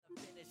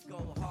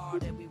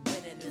hard and we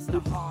winning. It's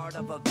the heart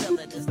of a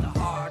villain. It's the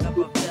heart of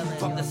a villain.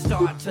 From the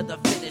start to the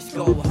finish,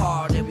 go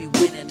hard and we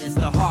winning. It's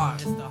the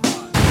heart. It's the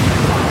heart.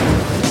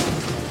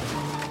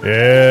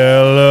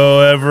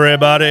 Hello,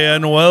 everybody,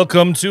 and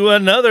welcome to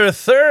another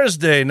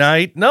Thursday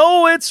night.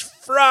 No, it's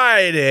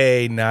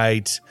Friday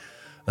night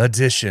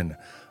edition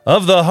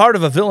of The Heart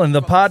of a Villain,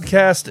 the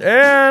podcast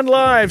and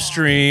live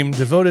stream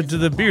devoted to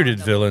the bearded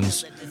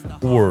villains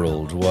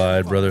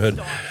worldwide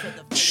brotherhood.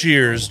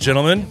 Cheers,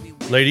 gentlemen,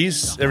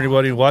 ladies,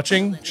 everybody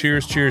watching.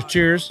 Cheers, cheers,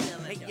 cheers.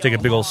 Take a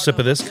big old sip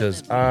of this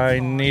because I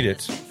need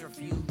it.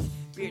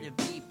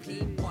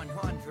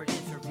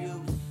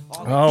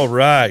 All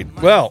right.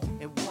 Well,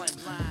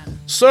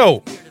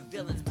 so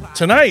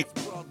tonight,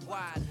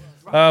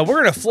 we're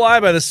going to fly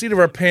by the seat of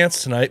our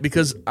pants tonight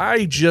because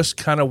I just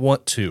kind of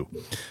want to.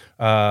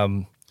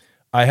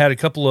 I had a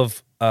couple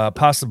of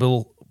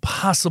possible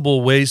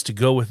ways to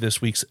go with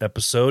this week's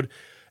episode,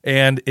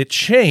 and it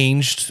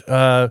changed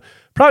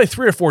probably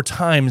 3 or 4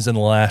 times in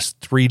the last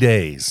 3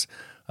 days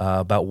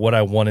about what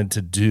I wanted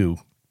to do.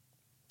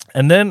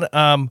 And then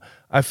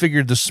I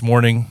figured this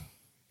morning,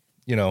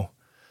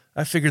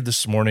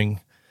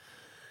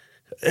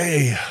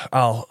 hey,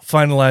 I'll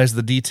finalize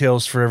the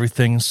details for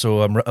everything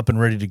so I'm up and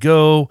ready to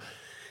go.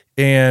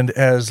 And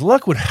as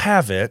luck would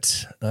have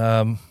it,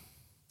 I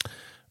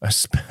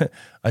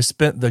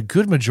spent the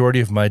good majority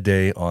of my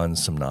day on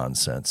some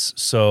nonsense.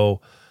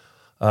 So,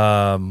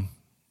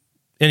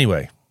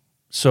 anyway,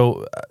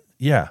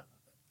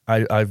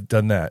 I've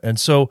done that. And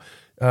so,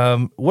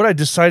 what I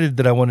decided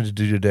that I wanted to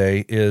do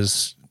today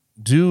is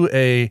do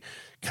a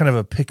kind of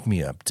a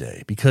pick-me-up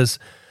day because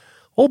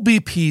old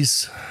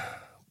BP's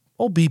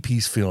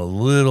feeling a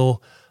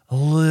little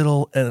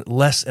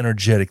less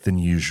energetic than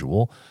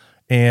usual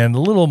and a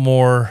little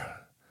more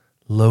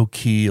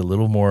low-key, a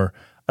little more,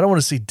 I don't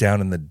want to say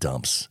down in the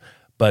dumps,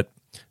 but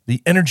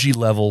the energy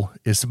level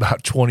is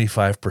about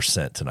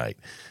 25% tonight.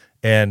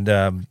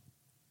 And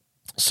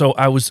so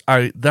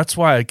that's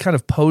why I kind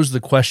of posed the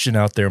question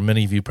out there.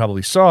 Many of you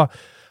probably saw,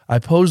 I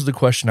posed the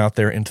question out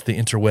there into the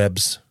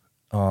interwebs,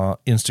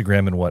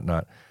 Instagram and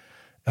whatnot,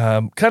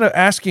 kind of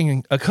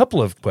asking a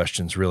couple of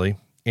questions really.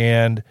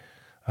 And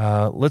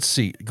let's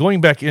see,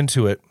 going back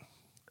into it,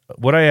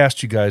 what I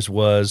asked you guys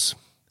was,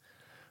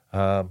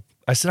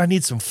 I said, I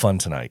need some fun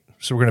tonight.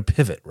 So we're going to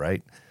pivot,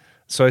 right?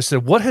 So I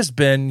said, what has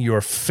been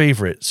your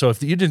favorite? So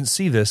if you didn't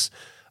see this,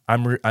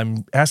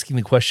 I'm asking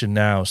the question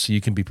now so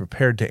you can be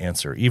prepared to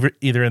answer,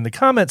 either in the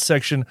comments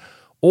section,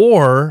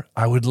 or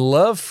I would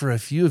love for a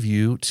few of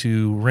you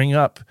to ring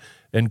up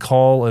and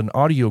call an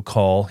audio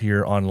call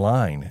here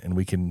online, and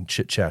we can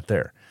chit-chat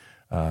there.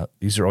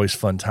 These are always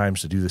fun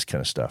times to do this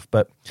kind of stuff.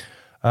 But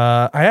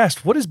I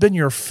asked, what has been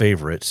your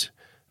favorite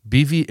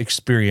BV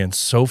experience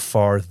so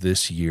far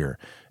this year?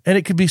 And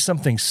it could be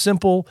something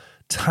simple,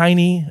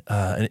 tiny,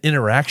 an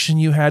interaction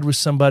you had with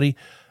somebody.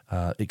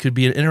 It could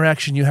be an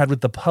interaction you had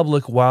with the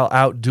public while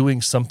out doing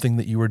something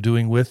that you were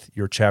doing with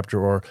your chapter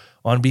or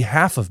on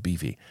behalf of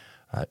BV.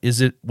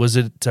 Was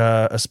it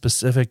a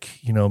specific,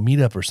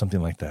 meetup or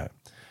something like that?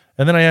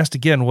 And then I asked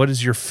again, what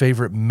is your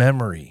favorite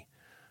memory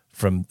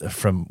from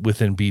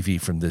within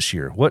BV from this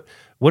year?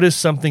 What is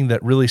something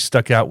that really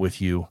stuck out with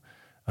you,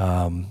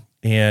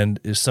 and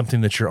is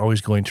something that you're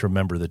always going to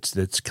remember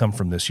that's come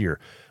from this year?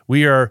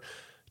 We are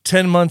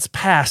 10 months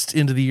past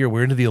into the year.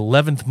 We're into the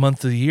 11th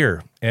month of the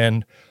year,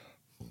 and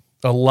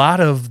a lot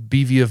of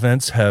BV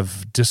events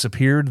have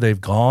disappeared. They've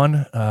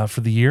gone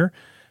for the year.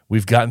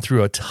 We've gotten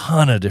through a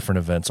ton of different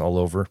events all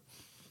over.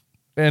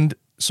 And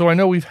so I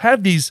know we've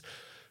had these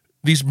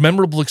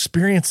memorable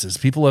experiences.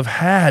 People have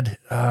had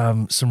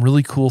some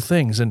really cool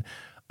things. And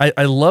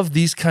I love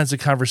these kinds of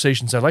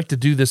conversations. I like to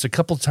do this a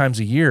couple times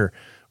a year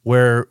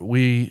where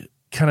we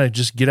kind of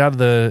just get out of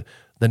the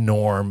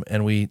norm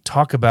and we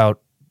talk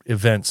about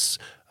events,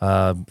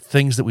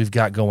 things that we've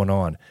got going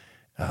on,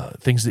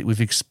 things that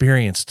we've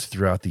experienced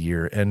throughout the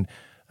year. And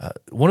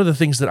one of the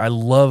things that I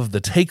love,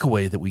 the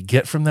takeaway that we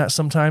get from that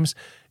sometimes,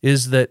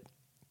 is that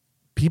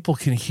people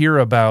can hear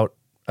about,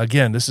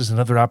 again, this is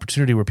another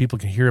opportunity where people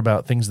can hear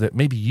about things that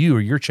maybe you or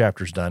your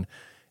chapter's done,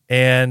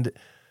 and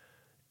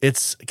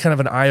it's kind of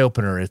an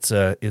eye-opener. It's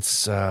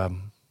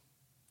kind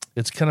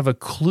of a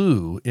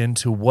clue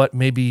into what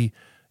maybe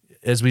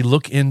as we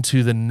look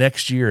into the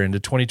next year, into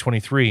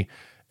 2023,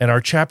 and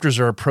our chapters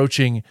are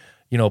approaching,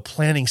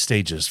 planning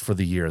stages for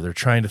the year. They're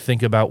trying to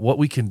think about what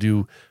we can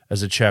do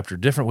as a chapter,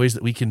 different ways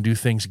that we can do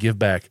things, give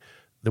back,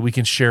 that we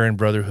can share in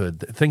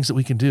brotherhood, things that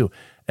we can do.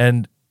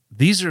 And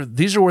these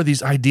are where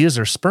these ideas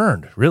are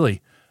spurned,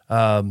 really.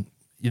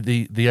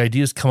 The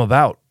ideas come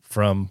about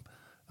from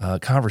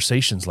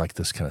conversations like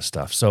this kind of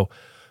stuff. So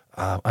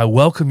I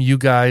welcome you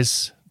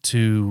guys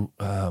to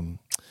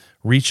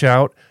reach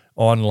out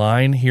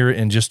online here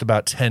in just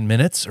about 10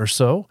 minutes or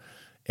so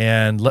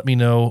and let me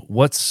know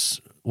what's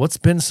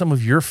been some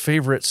of your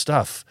favorite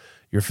stuff,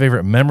 your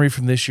favorite memory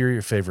from this year,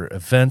 your favorite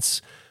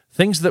events,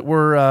 things that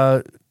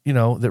were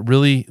that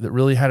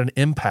really had an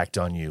impact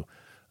on you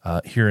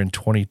here in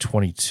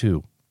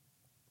 2022.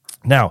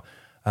 Now,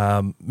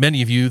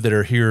 many of you that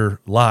are here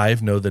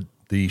live know that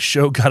The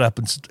show got up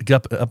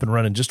and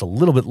running just a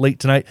little bit late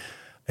tonight,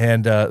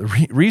 and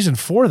reason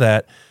for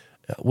that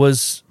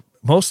was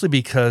mostly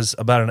because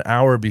about an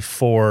hour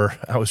before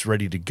I was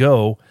ready to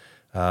go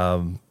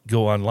on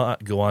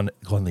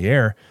the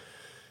air,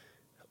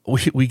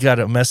 we got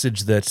a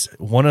message that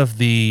one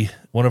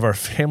of our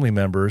family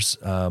members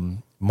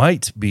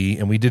might be,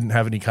 and we didn't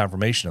have any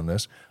confirmation on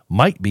this,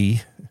 might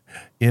be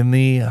in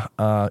the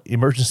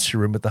emergency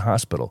room at the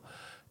hospital.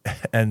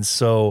 And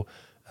so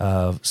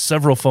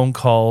several phone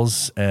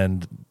calls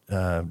and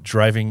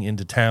driving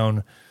into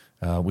town,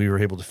 we were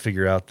able to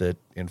figure out that,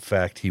 in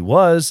fact, he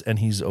was, and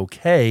he's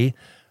okay.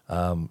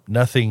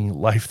 Nothing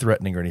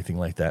life-threatening or anything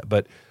like that.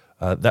 But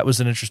that was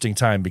an interesting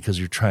time because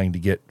you're trying to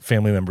get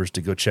family members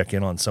to go check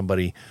in on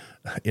somebody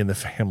in the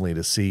family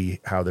to see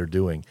how they're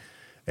doing.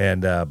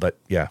 And but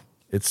yeah,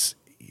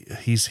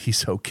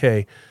 he's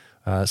okay.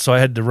 So I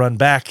had to run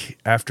back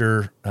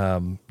after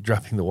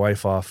dropping the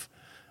wife off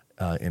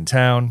in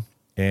town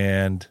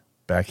and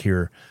back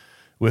here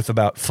with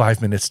about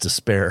 5 minutes to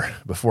spare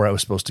before I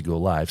was supposed to go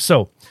live.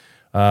 So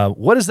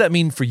what does that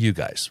mean for you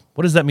guys?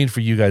 What does that mean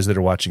for you guys that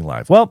are watching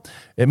live? Well,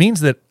 it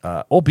means that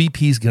old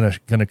BP is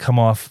gonna come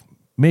off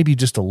maybe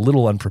just a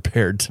little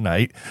unprepared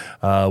tonight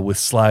with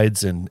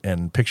slides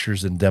and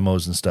pictures and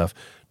demos and stuff.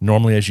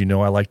 Normally, as you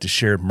know, I like to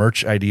share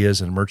merch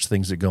ideas and merch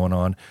things that are going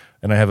on,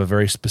 and I have a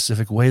very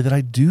specific way that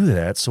I do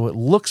that so it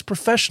looks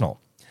professional.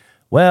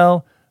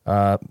 Well,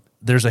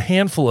 there's a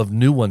handful of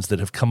new ones that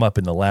have come up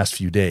in the last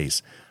few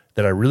days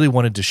that I really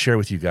wanted to share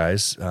with you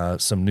guys,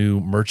 some new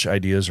merch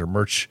ideas or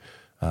merch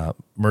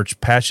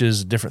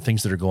patches, different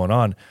things that are going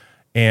on.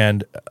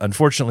 And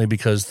unfortunately,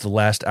 because the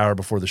last hour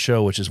before the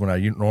show, which is when I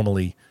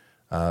normally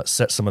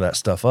set some of that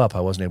stuff up, I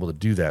wasn't able to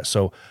do that.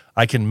 So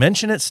I can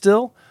mention it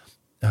still,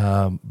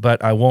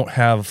 but I won't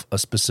have a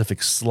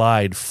specific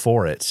slide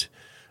for it,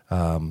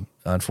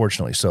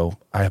 unfortunately. So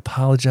I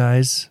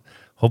apologize.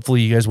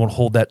 Hopefully you guys won't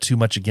hold that too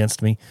much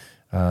against me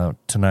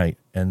tonight.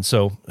 And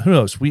so who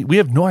knows? We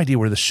have no idea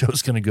where the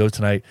show's going to go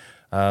tonight,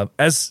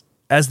 as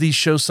these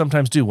shows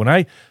sometimes do. When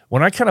I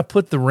kind of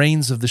put the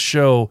reins of the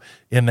show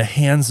in the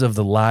hands of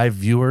the live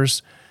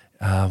viewers,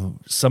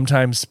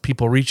 sometimes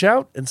people reach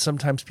out and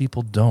sometimes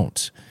people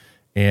don't.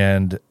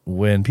 And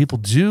when people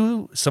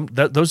do,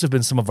 those have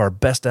been some of our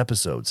best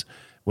episodes,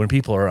 when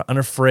people are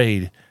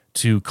unafraid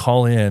to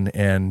call in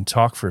and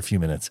talk for a few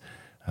minutes.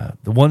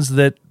 The ones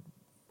that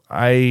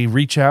I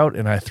reach out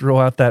and I throw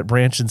out that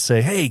branch and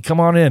say, hey,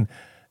 come on in,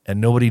 and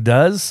nobody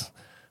does,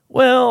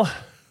 well,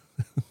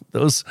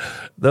 those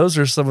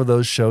are some of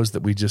those shows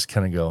that we just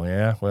kind of go,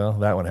 yeah, well,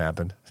 that one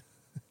happened.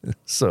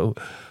 So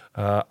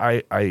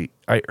I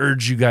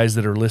urge you guys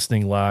that are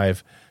listening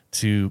live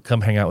to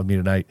come hang out with me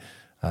tonight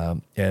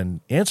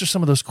and answer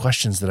some of those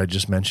questions that I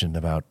just mentioned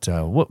about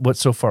what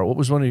so far. What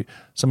was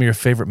some of your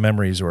favorite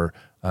memories or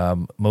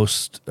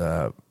most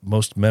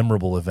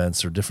memorable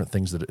events or different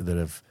things that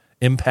have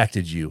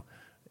impacted you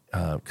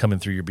coming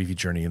through your BV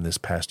journey in this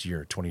past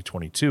year,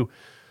 2022.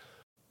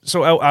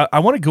 So I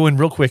want to go in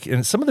real quick,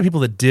 and some of the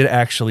people that did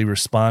actually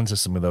respond to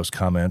some of those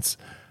comments,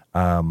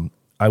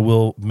 I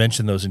will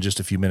mention those in just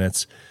a few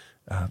minutes.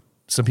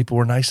 Some people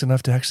were nice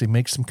enough to actually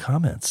make some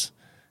comments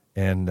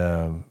and,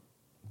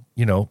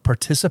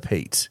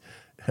 participate.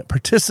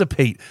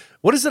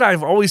 What is it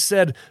I've always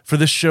said for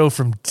this show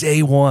from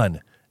day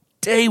one,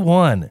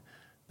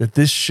 that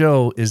this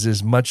show is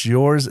as much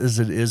yours as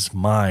it is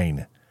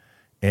mine.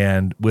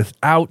 And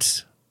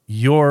without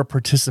your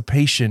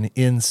participation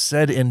in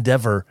said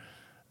endeavor,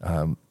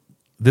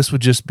 this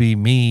would just be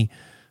me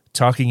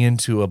talking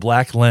into a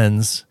black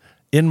lens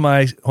in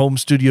my home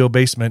studio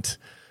basement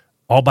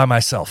all by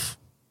myself.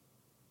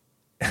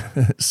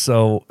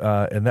 So,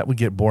 and that would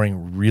get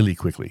boring really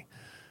quickly.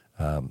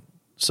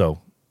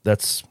 So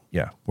that's,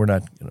 we're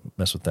not going to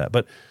mess with that,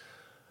 but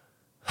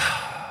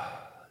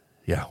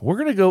yeah, we're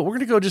going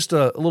to go just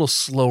a little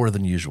slower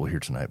than usual here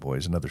tonight,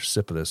 boys. Another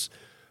sip of this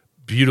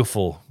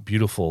beautiful,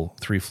 beautiful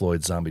Three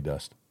Floyd Zombie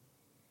Dust.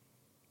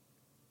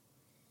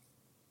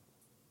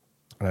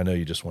 And I know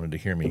you just wanted to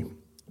hear me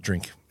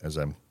drink as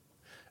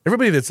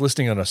everybody that's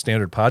listening on a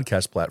standard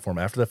podcast platform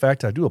after the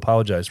fact, I do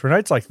apologize for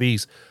nights like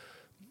these.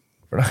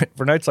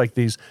 For nights like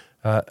these,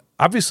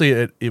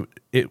 obviously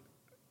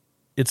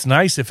it's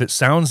nice if it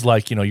sounds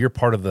like you're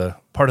part of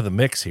the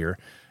mix here,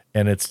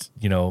 and it's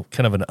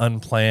kind of an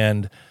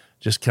unplanned,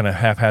 just kind of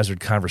haphazard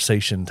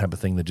conversation type of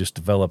thing that just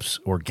develops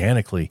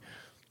organically.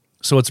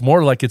 So it's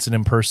more like it's an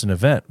in-person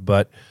event,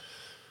 but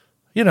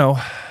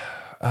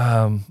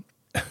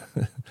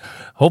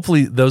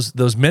hopefully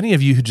those many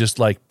of you who just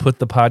like put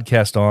the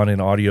podcast on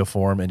in audio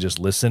form and just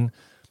listen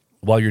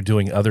while you're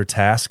doing other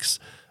tasks.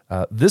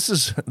 This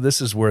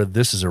is where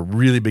this is a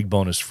really big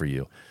bonus for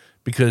you,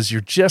 because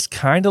you're just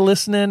kind of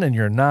listening and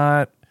you're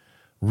not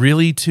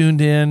really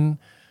tuned in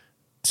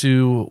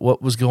to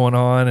what was going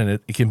on, and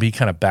it can be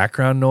kind of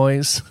background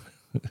noise.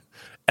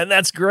 And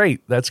that's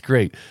great. That's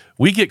great.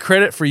 We get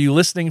credit for you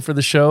listening for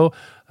the show,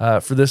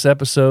 for this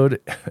episode.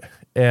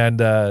 And,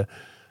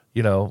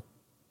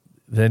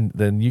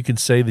 then you can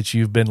say that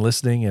you've been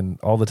listening and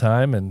all the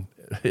time, and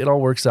it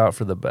all works out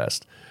for the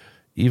best.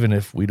 even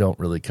if we don't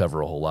really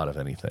cover a whole lot of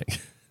anything.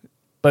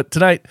 But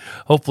tonight,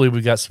 hopefully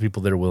we got some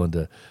people that are willing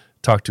to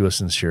talk to us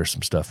and share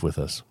some stuff with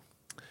us.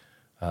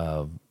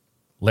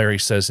 Larry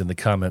says in the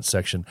comments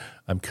section,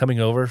 I'm coming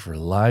over for a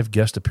live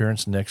guest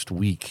appearance next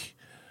week.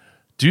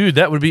 Dude,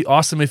 that would be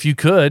awesome if you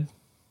could.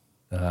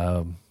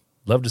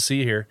 Love to see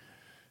you here.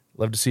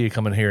 Love to see you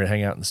come in here and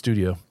hang out in the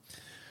studio.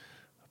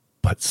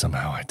 But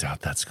somehow I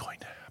doubt that's going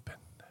to happen.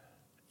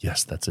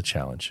 Yes, that's a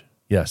challenge.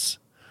 Yes,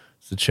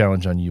 it's a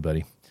challenge on you,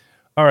 buddy.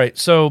 All right,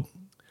 so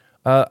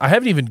I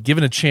haven't even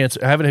given a chance.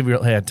 I haven't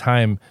even had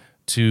time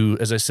to,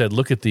 as I said,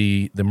 look at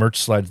the merch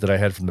slides that I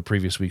had from the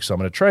previous week. So I'm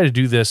going to try to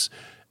do this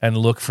and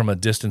look from a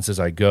distance as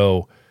I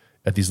go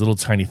at these little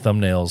tiny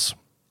thumbnails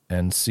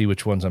and see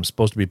which ones I'm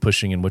supposed to be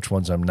pushing and which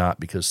ones I'm not,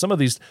 because some of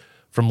these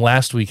from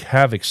last week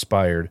have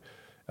expired.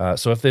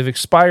 So if they've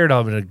expired,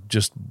 I'm going to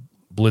just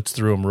blitz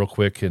through them real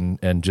quick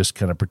and just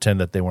kind of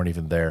pretend that they weren't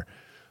even there.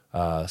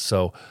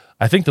 So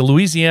I think the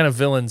Louisiana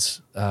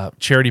Villains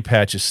charity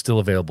patch is still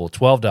available,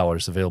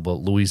 $12, available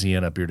at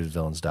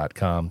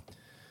LouisianaBeardedVillains.com. I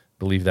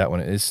believe that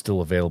one is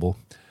still available.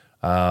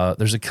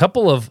 There's a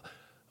couple of,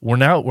 we're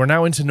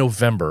now into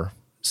November,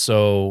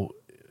 so,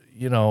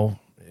 you know,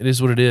 it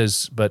is what it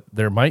is, but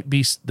there might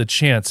be the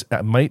chance,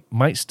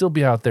 might still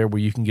be out there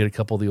where you can get a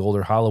couple of the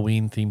older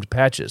Halloween-themed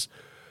patches.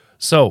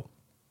 So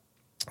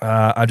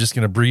I'm just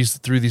going to breeze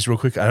through these real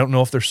quick. I don't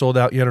know if they're sold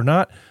out yet or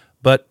not,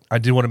 but I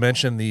do want to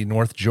mention the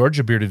North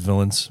Georgia Bearded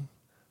Villains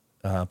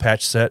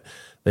patch set.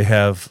 They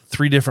have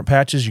 3 different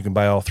patches. You can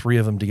buy all 3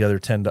 of them together,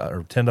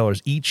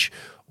 $10 each,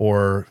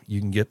 or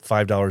you can get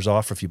 $5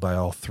 off if you buy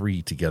all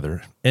 3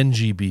 together.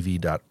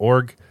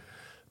 ngbv.org.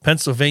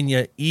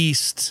 Pennsylvania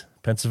East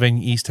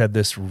had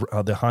this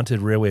the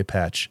Haunted Railway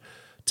patch,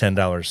 $10,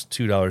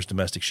 $2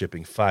 domestic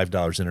shipping,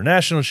 $5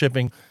 international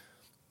shipping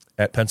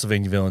at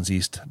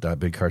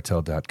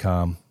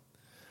PennsylvaniaVillainsEast.BigCartel.com.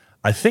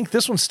 I think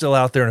this one's still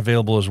out there and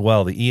available as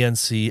well, the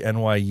ENC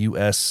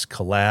NYUS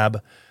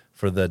collab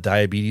for the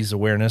diabetes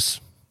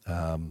awareness.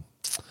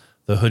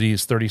 The hoodie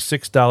is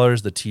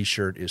 $36, the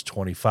t-shirt is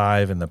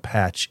 $25, and the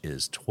patch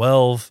is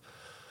 $12.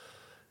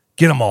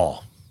 Get them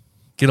all.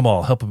 Get them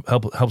all.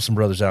 Help some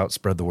brothers out.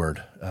 Spread the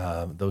word.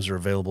 Those are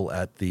available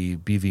at the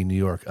BV New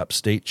York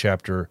Upstate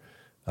chapter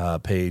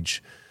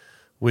page,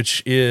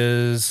 which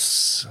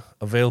is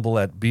available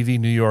at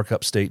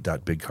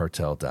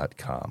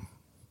bvnewyorkupstate.bigcartel.com.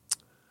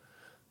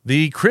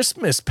 The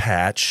Christmas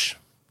patch,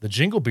 the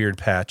Jingle Beard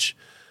patch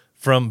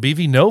from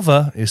BV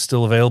Nova is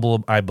still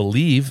available, I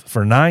believe,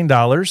 for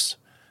 $9.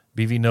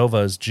 BV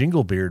Nova's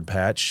Jingle Beard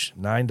patch,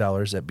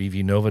 $9 at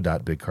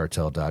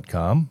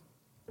bvnova.bigcartel.com.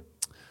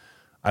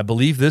 I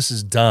believe this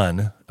is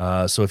done.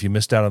 So if you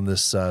missed out on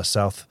this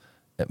South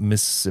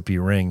Mississippi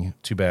ring,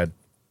 too bad.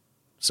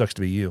 Sucks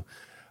to be you.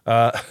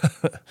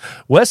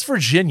 West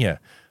Virginia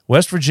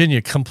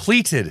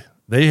completed.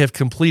 They have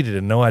completed,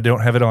 and no, I don't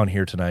have it on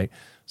here tonight.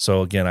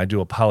 So again, I do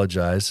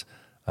apologize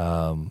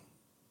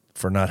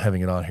for not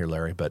having it on here,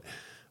 Larry. But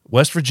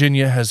West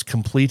Virginia has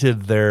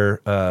completed their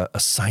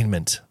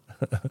assignment,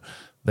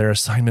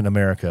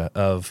 America,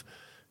 of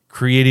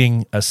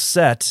creating a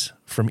set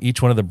from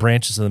each one of the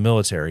branches of the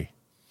military.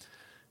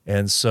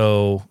 And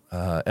so,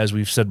 as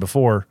we've said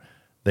before,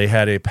 they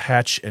had a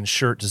patch and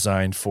shirt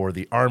designed for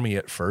the Army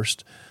at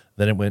first.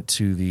 Then it went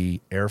to the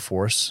Air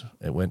Force.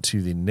 It went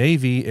to the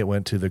Navy. It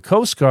went to the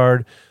Coast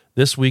Guard.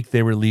 This week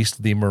they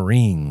released the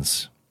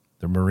Marines.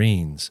 The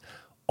Marines.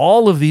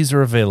 All of these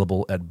are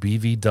available at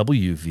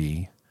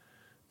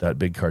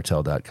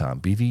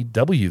bvwv.bigcartel.com.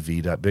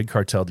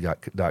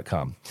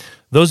 bvwv.bigcartel.com.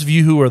 Those of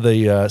you who are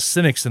the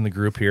cynics in the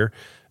group here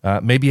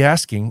may be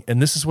asking,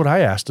 and this is what I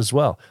asked as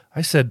well.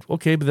 I said,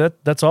 okay,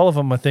 but that's all of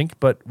them, I think.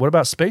 But what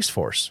about Space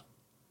Force?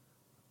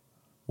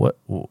 What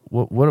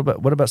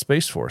about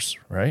Space Force?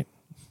 Right?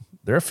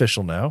 They're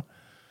official now.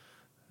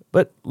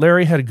 But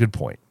Larry had a good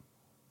point.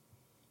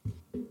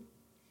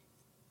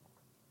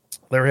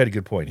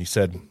 He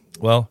said,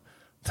 well,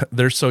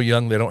 they're so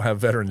young they don't have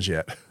veterans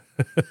yet.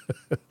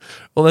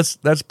 Well,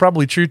 that's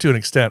probably true to an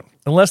extent,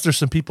 unless there's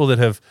some people that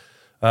have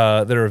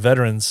that are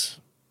veterans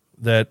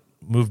that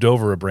moved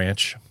over a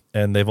branch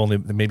and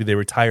maybe they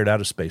retired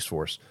out of Space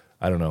Force.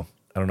 I don't know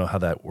how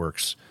that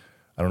works.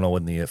 I don't know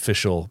when the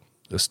official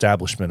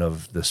establishment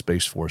of the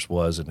Space Force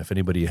was, and if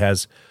anybody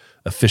has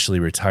officially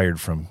retired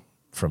from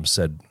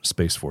said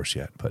Space Force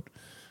yet. But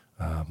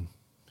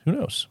who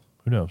knows?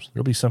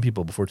 There'll be some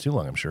people before too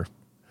long, I'm sure.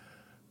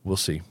 We'll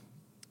see.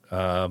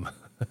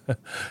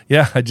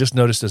 Yeah, I just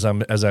noticed as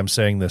I'm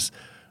saying this,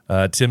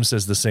 Tim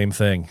says the same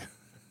thing.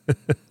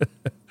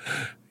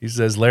 He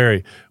says,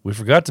 Larry, we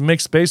forgot to make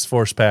Space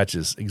Force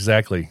patches.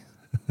 Exactly.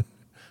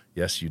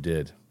 Yes, you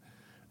did.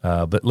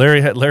 But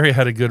Larry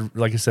had a good,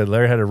 like I said,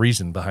 Larry had a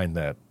reason behind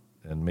that.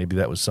 And maybe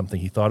that was something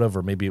he thought of,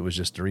 or maybe it was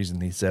just a reason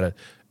he said it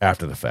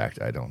after the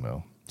fact. I don't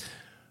know.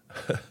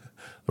 The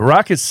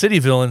Rocket City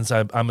Villains,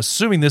 I'm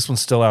assuming this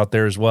one's still out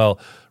there as well.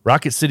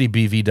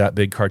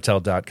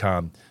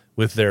 RocketCityBV.BigCartel.com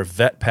with their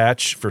vet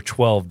patch for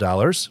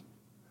 $12.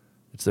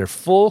 It's their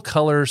full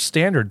color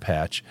standard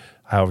patch.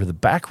 However, the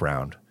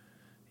background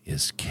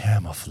is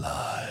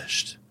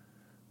camouflaged.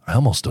 I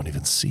almost don't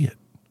even see it.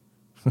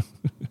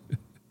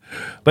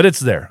 But it's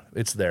there.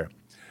 It's there.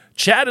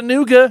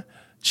 Chattanooga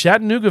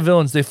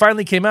Villains. They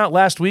finally came out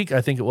last week,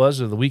 I think it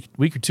was, or the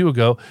week or two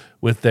ago,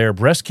 with their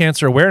Breast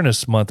Cancer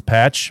Awareness Month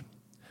patch.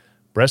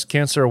 Breast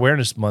Cancer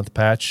Awareness Month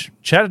patch.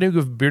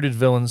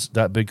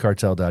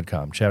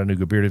 ChattanoogaBeardedVillains.BigCartel.com.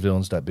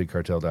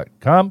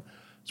 ChattanoogaBeardedVillains.BigCartel.com.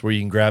 That's where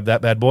you can grab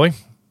that bad boy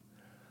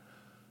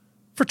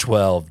for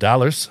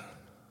 $12.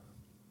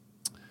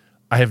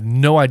 I have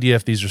no idea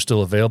if these are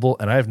still available,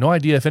 and I have no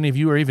idea if any of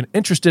you are even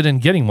interested in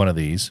getting one of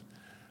these.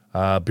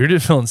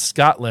 Bearded Villains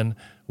Scotland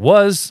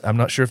was, I'm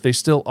not sure if they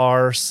still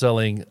are,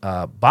 selling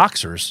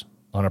boxers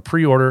on a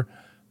pre-order,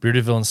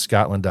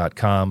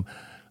 beardedvillainsScotland.com.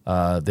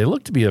 They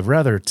look to be a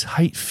rather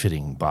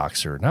tight-fitting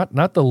boxer,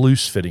 not the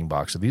loose-fitting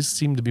boxer. These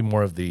seem to be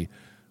more of the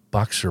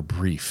boxer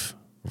brief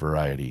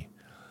variety,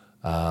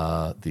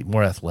 the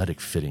more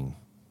athletic-fitting.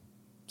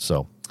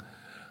 So,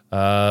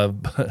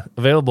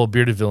 available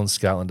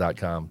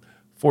beardedvillainsScotland.com.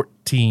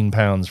 14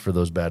 pounds for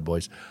those bad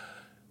boys.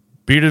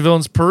 Bearded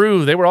Villains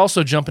Peru, they were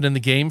also jumping in the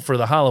game for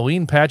the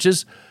Halloween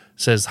patches.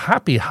 Says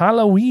Happy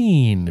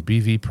Halloween,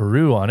 BV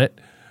Peru on it,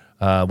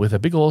 with a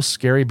big old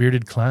scary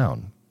bearded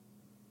clown.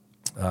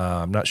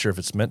 I'm not sure if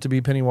it's meant to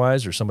be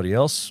Pennywise or somebody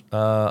else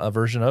a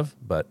version of,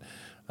 but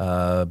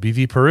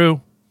BV Peru,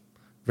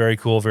 very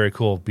cool, very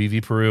cool.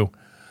 BV Peru.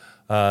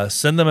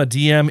 Send them a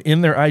DM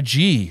in their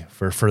IG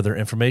for further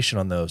information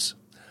on those.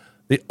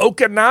 The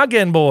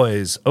Okanagan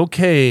boys,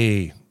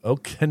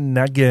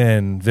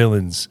 Okanagan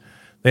Villains.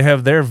 They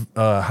have their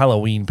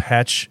Halloween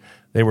patch.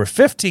 They were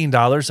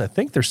 $15. I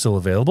think they're still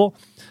available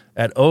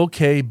at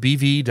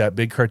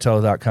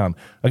okbv.bigcartel.com.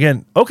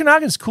 Again,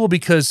 Okanagan's cool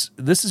because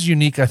this is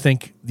unique. I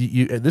think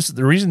this is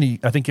the reason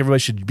I think everybody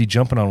should be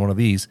jumping on one of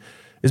these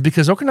is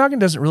because Okanagan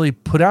doesn't really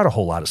put out a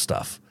whole lot of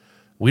stuff.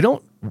 We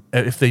don't.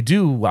 If they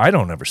do, I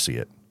don't ever see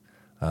it.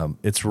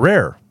 It's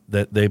rare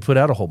that they put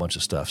out a whole bunch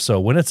of stuff. So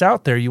when it's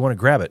out there, you want to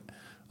grab it.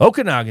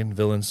 Okanagan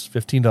Villains,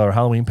 $15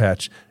 Halloween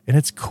patch, and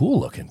it's cool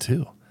looking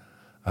too.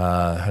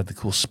 Had the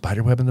cool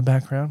spider web in the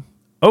background.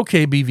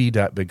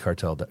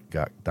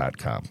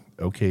 okbv.bigcartel.com.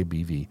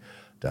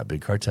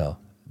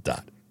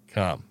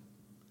 okbv.bigcartel.com.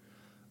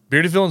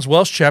 Bearded Villains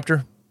Welsh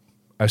chapter.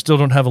 I still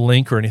don't have a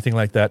link or anything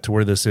like that to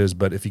where this is,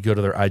 but if you go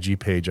to their IG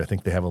page, I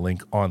think they have a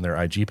link on their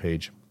IG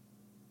page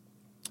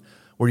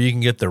where you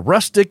can get the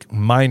Rustic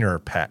Miner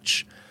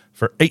patch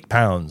for 8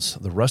 pounds.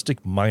 The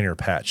Rustic Miner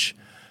patch.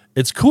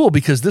 It's cool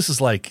because this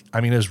is like,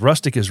 I mean, as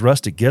rustic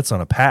gets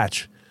on a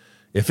patch.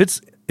 If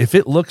it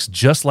looks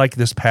just like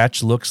this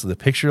patch looks, the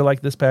picture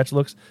like this patch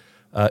looks,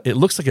 it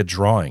looks like a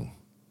drawing.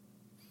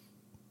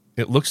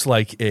 It looks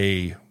like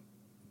a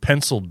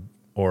pencil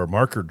or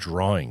marker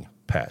drawing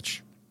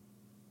patch.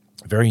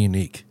 Very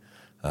unique.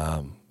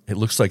 It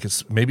looks like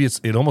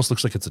it almost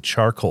looks like it's a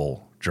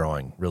charcoal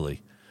drawing,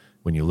 really,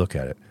 when you look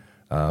at it.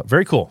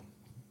 Very cool.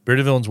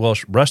 Bearded Villains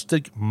Welsh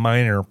Rustic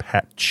Miner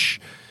patch.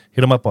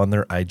 Hit them up on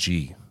their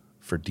IG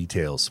for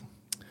details.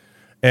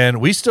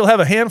 And we still have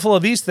a handful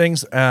of these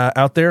things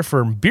out there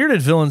from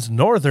Bearded Villains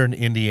Northern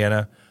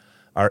Indiana.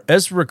 Our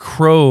Ezra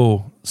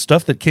Crow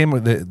stuff that came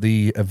with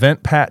the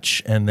event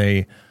patch and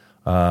the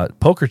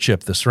poker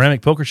chip, the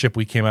ceramic poker chip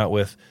we came out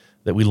with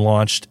that we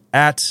launched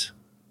at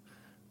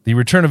the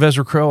Return of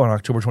Ezra Crow on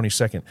October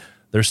 22nd.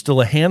 There's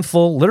still a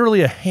handful,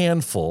 literally a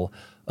handful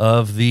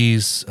of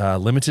these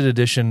limited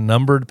edition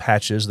numbered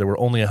patches. There were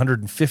only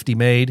 150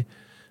 made.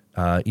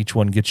 Each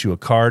one gets you a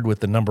card with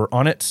the number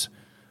on it.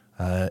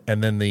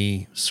 And then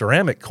the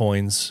ceramic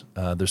coins,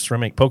 the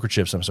ceramic poker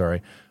chips,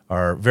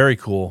 are very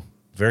cool,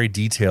 very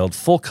detailed,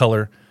 full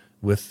color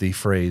with the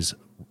phrase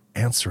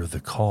 "Answer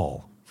the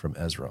call" from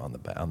Ezra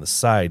on the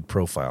side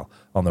profile,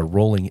 on the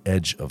rolling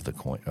edge of the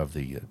coin of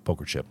the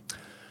poker chip.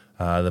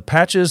 The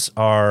patches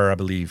are, I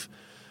believe,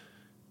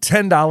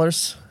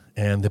 $10,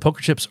 and the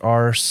poker chips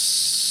are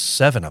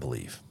 $7, I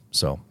believe.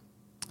 So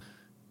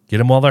get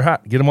them while they're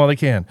hot. Get them while they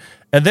can.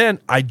 And then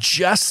I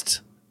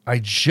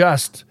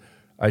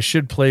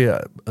should play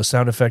a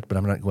sound effect, but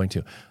I'm not going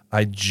to.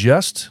 I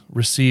just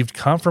received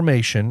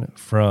confirmation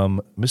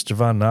from Mr.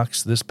 Von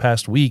Knox this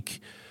past week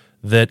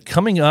that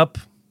coming up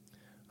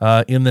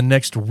in the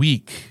next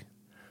week,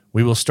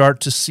 we will start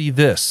to see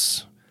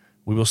this.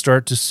 We will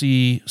start to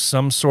see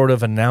some sort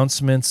of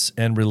announcements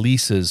and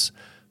releases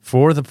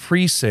for the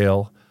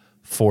pre-sale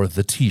for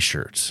the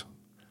T-shirt.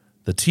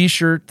 The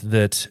T-shirt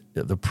that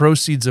the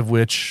proceeds of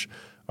which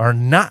are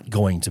not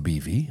going to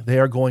BV. They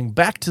are going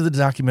back to the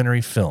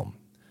documentary film.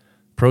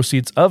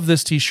 Proceeds of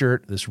this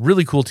T-shirt, this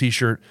really cool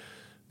T-shirt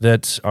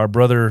that our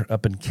brother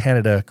up in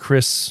Canada,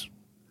 Chris,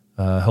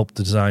 helped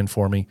design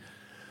for me.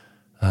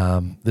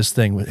 This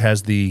thing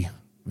has the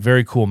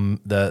very cool,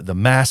 the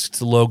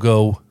masked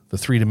logo, the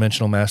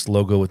three-dimensional masked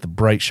logo with the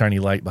bright, shiny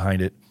light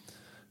behind it.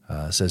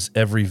 It says,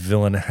 "Every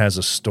villain has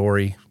a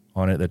story"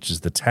 on it. That's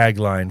just the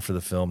tagline for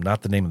the film,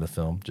 not the name of the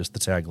film, just the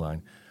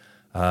tagline.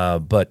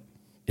 But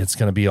it's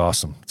going to be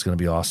awesome. It's going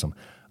to be awesome.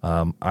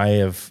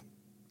 I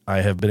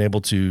have been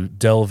able to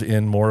delve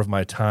in more of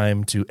my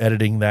time to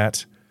editing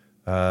that.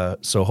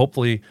 So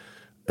hopefully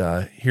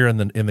here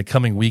in the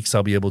coming weeks,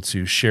 I'll be able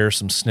to share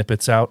some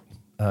snippets out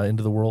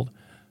into the world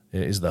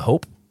is the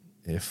hope,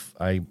 if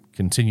I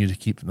continue to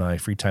keep my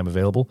free time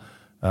available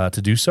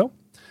to do so.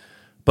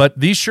 But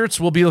these shirts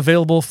will be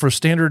available for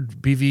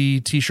standard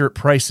BV t-shirt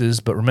prices,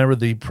 but remember,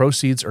 the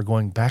proceeds are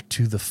going back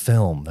to the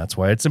film. That's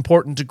why it's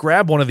important to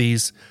grab one of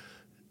these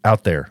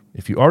out there.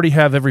 If you already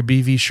have every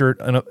BV shirt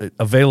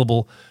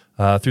available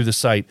through the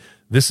site,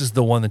 this is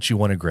the one that you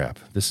want to grab.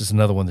 This is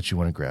another one that you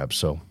want to grab.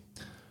 So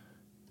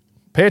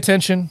pay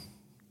attention.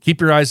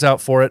 Keep your eyes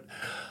out for it.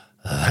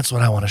 That's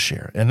what I want to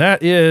share. And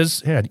that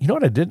is, yeah, you know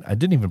what I did? I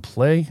didn't even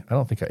play. I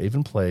don't think I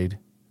even played.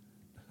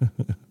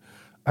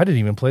 I didn't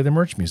even play the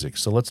merch music.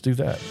 So let's do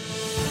that.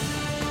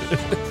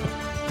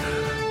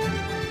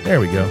 There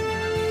we go.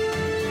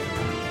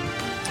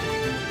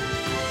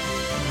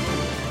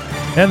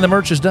 And the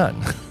merch is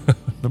done.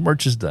 The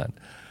merch is done.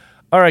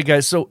 All right,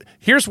 guys. So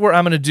here's where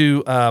I'm going to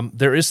do.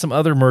 There is some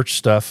other merch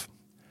stuff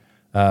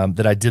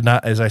that I did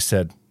not, as I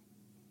said,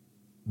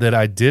 that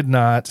I did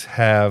not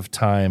have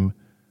time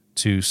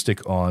to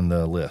stick on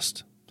the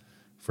list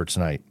for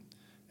tonight.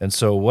 And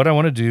so what I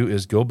want to do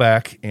is go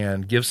back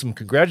and give some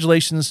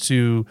congratulations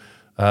to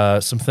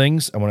some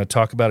things. I want to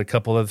talk about a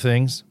couple other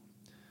things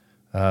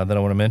that I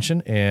want to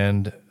mention,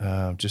 and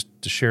just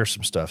to share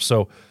some stuff.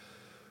 So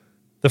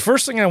the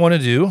first thing I want to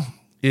do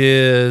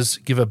is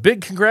give a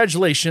big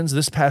congratulations.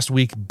 This past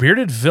week,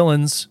 Bearded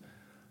Villains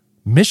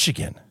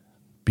Michigan,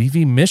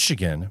 BV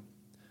Michigan,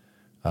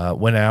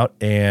 went out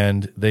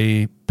and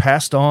they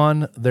passed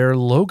on their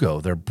logo,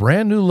 their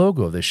brand new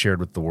logo they shared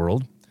with the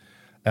world.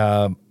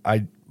 I'm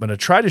going to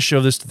try to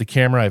show this to the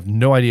camera. I have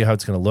no idea how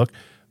it's going to look,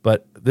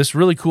 but this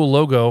really cool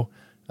logo,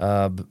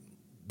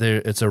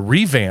 it's a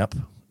revamp.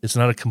 It's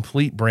not a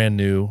complete brand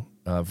new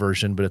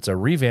version, but it's a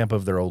revamp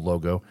of their old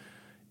logo.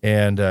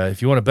 And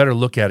if you want a better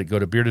look at it, go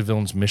to Bearded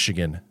Villains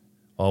Michigan,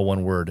 all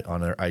one word, on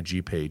their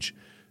IG page,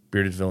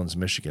 Bearded Villains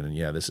Michigan. And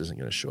yeah, this isn't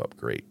going to show up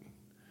great,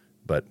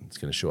 but it's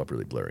going to show up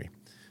really blurry.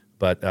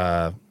 But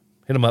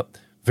hit them up.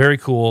 Very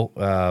cool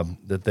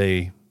that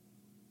they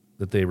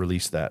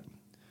released that.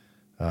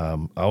 I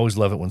always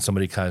love it when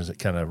somebody kind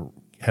of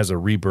has a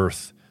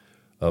rebirth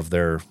of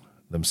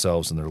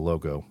themselves and their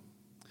logo.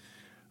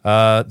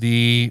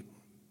 The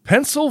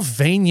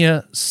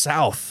Pennsylvania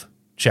South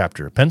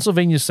chapter,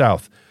 Pennsylvania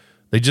South,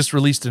 they just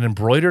released an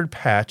embroidered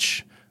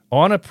patch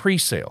on a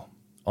pre-sale.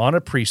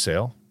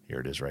 Here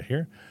it is right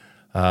here.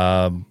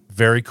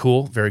 Very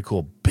cool, very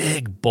cool.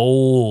 Big,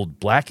 bold,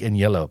 black and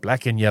yellow.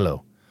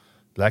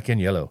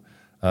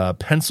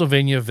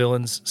 Pennsylvania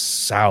Villains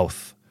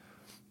South.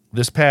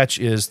 This patch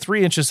is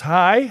 3 inches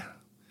high.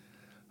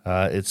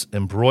 It's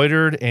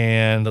embroidered,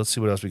 and let's see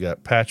what else we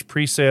got. Patch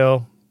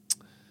pre-sale.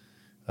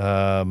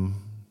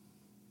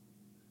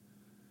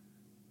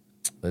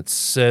 It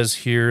says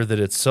here that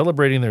it's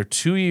celebrating their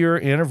 2-year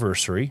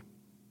anniversary.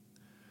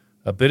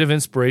 A bit of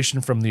inspiration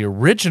from the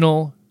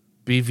original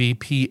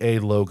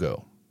BVPA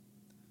logo.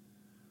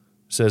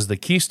 It says the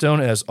keystone,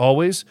 as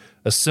always,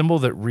 a symbol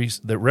that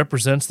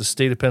represents the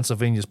state of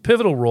Pennsylvania's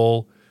pivotal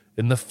role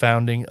in the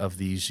founding of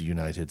these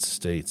United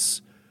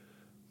States.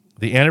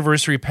 The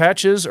anniversary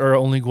patches are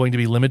only going to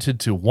be limited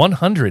to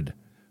 100.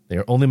 They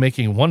are only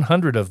making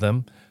 100 of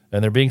them,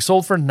 and they're being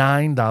sold for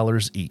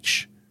 $9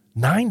 each.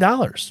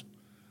 $9.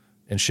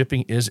 And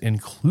shipping is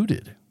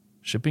included.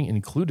 Shipping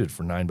included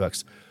for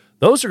 $9.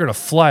 Those are going to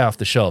fly off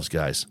the shelves,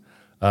 guys.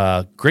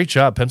 Great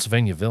job,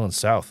 Pennsylvania Villains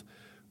South.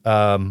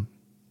 Only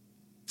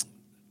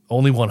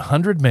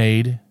 100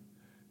 made,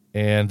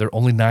 and they're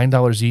only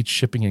 $9 each,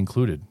 shipping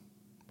included.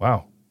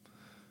 Wow.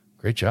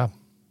 Great job.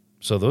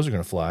 So those are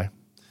going to fly.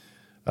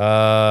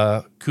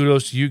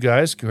 Kudos to you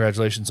guys.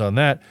 Congratulations on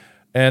that.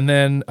 And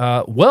then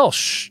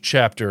Welsh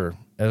chapter.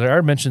 As I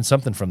already mentioned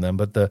something from them,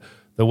 but the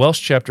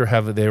Welsh chapter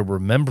have their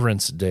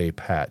Remembrance Day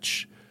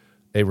patch.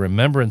 A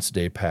Remembrance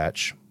Day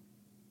patch.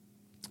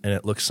 And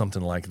it looks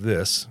something like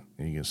this.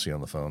 You can see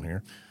on the phone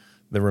here.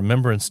 The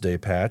Remembrance Day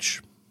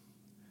patch.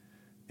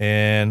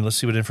 And let's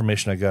see what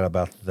information I got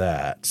about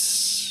that.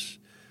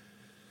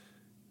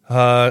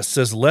 It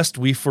says, lest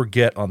we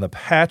forget on the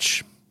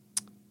patch.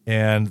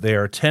 And they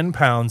are 10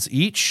 pounds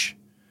each,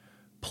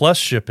 plus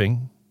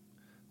shipping.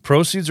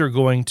 Proceeds are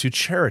going to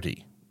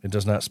charity. It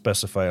does not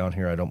specify on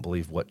here, I don't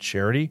believe, what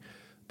charity.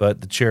 But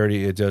the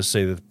charity, it does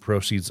say that the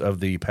proceeds of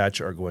the patch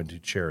are going to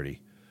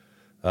charity.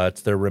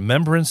 It's their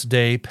Remembrance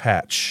Day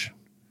patch.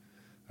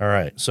 All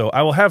right. So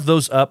I will have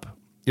those up.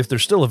 If they're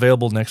still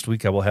available next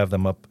week, I will have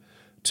them up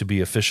to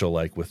be official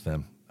like with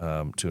them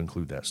to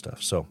include that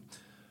stuff. So,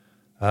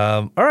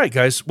 all right,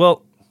 guys.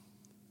 Well,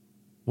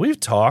 we've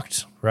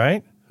talked,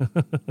 right,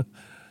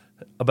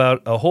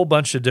 about a whole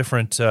bunch of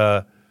different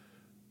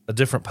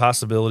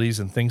possibilities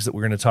and things that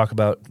we're going to talk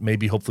about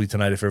maybe hopefully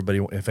tonight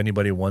if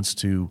anybody wants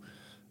to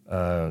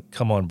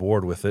come on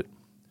board with it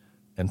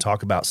and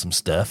talk about some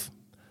stuff.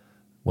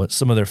 What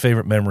some of their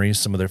favorite memories,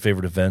 some of their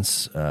favorite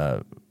events,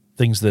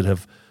 things that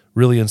have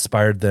really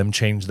inspired them,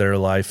 changed their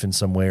life in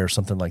some way or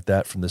something like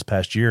that from this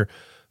past year,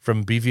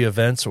 from BV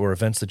events or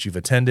events that you've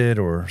attended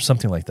or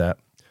something like that.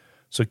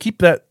 So keep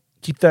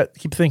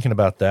thinking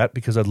about that,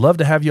 because I'd love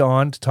to have you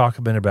on to talk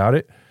a bit about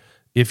it.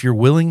 If you're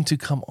willing to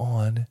come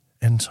on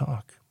and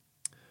talk.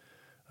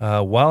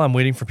 While I'm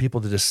waiting for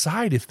people to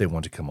decide if they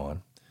want to come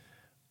on,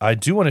 I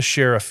do want to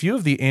share a few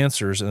of the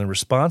answers and the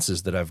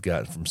responses that I've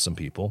gotten from some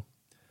people.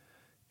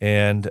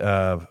 And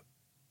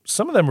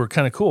some of them were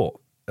kind of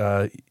cool.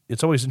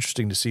 It's always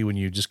interesting to see when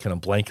you just kind of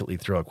blanketly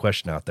throw a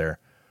question out there,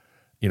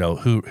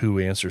 who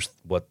answers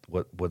what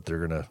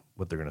they're gonna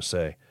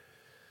say.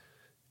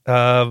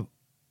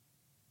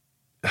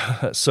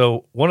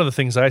 So one of the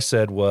things I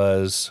said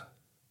was,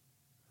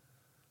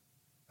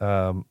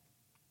 I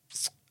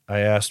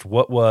asked,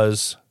 what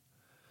was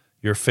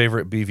your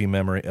favorite BV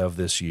memory of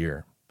this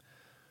year?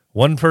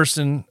 One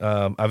person,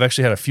 I've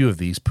actually had a few of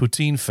these,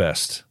 Poutine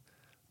Fest.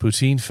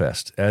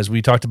 As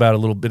we talked about a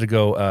little bit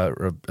ago,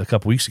 or a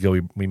couple weeks ago,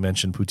 we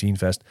mentioned Poutine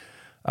Fest.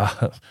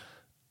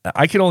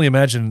 I can only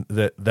imagine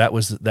that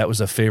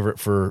was a favorite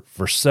for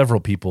several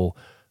people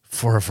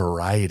for a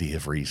variety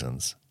of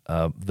reasons.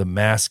 The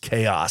mass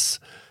chaos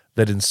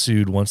that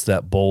ensued once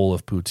that bowl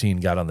of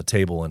poutine got on the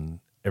table and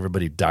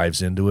everybody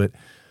dives into it,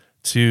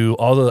 to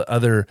all the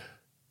other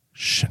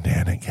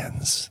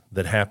shenanigans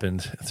that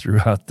happened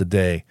throughout the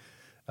day.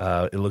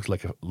 It looked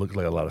like a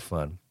lot of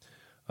fun.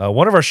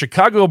 One of our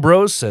Chicago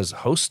bros says,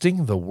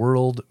 hosting the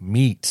World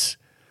Meet.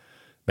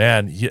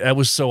 Man, that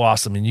was so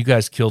awesome, and you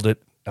guys killed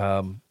it.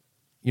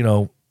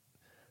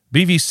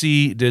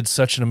 BVC did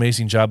such an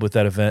amazing job with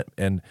that event,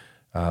 and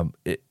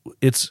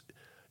it's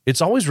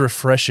always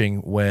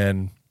refreshing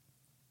when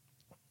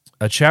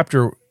a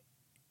chapter,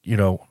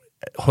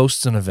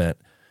 hosts an event,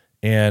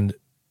 and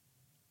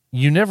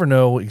you never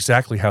know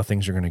exactly how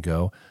things are going to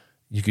go.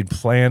 You could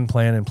plan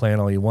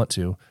all you want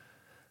to,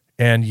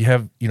 and you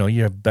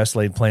have best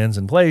laid plans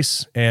in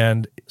place,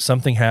 and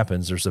something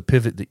happens. There's a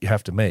pivot that you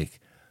have to make,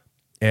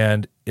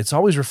 and it's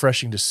always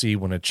refreshing to see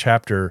when a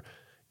chapter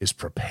is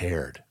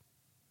prepared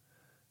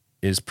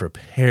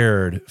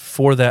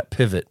for that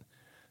pivot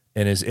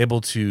and is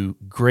able to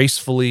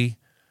gracefully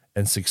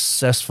and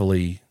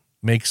successfully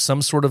make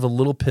some sort of a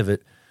little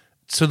pivot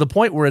to the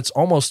point where it's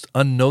almost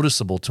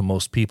unnoticeable to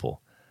most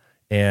people.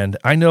 And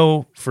I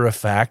know for a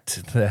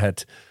fact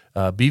that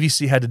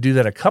BVC had to do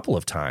that a couple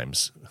of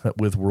times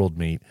with World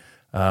Meet,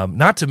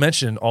 not to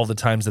mention all the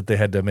times that they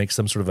had to make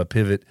some sort of a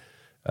pivot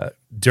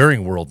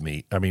during World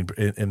Meet. I mean,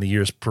 in the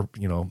years,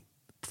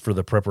 for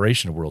the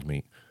preparation of World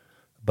Meet.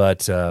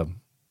 But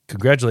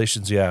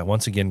congratulations,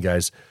 once again,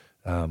 guys.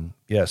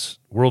 Yes,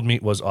 World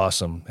Meet was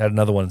awesome. Had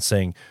another one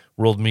saying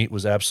World Meet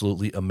was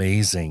absolutely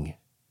amazing.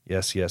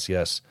 Yes.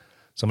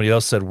 Somebody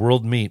else said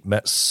World Meet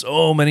met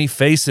so many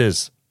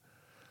faces.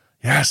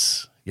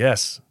 Yes.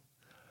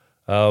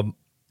 One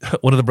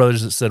of the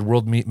brothers that said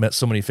World Meet met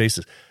so many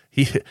faces.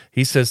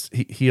 He says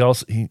he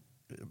also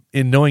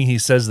in knowing he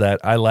says that,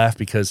 I laugh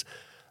because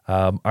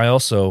I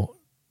also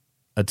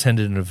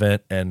attended an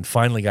event and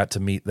finally got to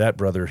meet that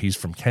brother. He's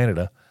from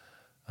Canada.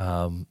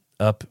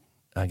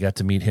 I got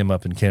to meet him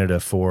up in Canada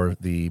for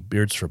the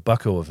Beards for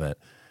Bucko event.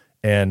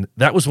 And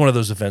that was one of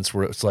those events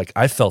where it's like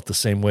I felt the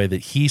same way that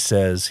he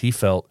says he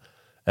felt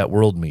at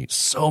World Meet.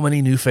 So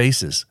many new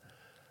faces.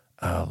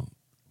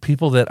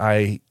 People that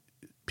I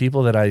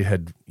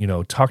had,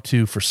 talked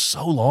to for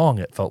so long,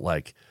 it felt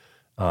like,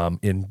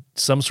 in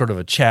some sort of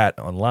a chat,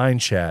 online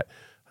chat,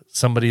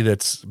 somebody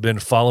that's been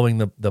following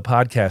the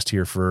podcast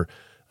here for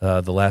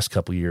the last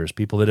couple of years,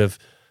 people that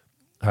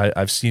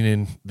I've seen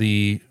in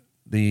the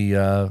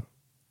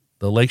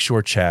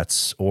Lakeshore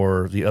chats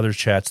or the other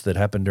chats that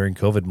happened during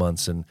COVID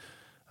months. And,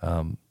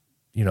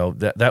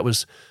 that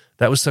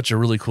was such a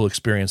really cool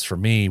experience for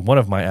me. One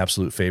of my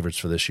absolute favorites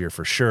for this year,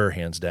 for sure,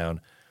 hands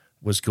down,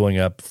 was going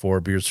up for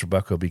Beards for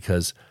Bucko,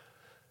 because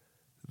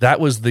that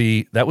was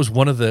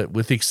one of the,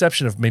 with the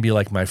exception of maybe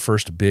like my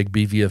first big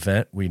BV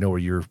event, where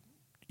you're,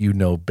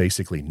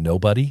 basically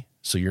nobody.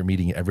 So you're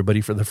meeting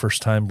everybody for the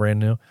first time, brand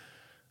new.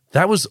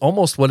 That was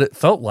almost what it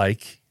felt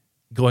like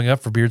going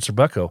up for Beards for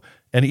Bucko.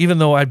 And even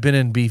though I'd been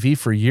in BV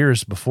for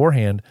years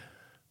beforehand,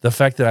 the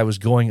fact that I was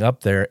going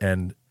up there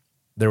and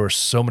there were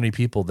so many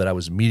people that I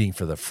was meeting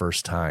for the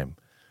first time,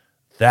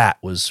 that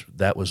was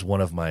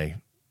one of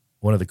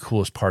the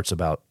coolest parts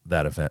about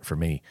that event for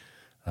me,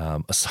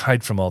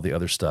 aside from all the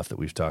other stuff that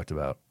we've talked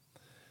about.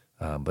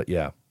 But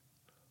yeah.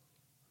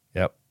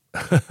 Yep.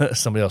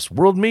 Somebody else,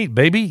 World Meet,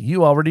 baby.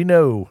 You already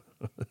know.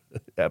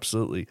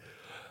 Absolutely.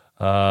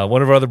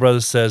 One of our other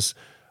brothers says,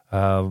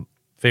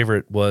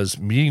 favorite was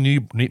meeting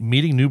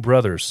new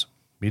brothers.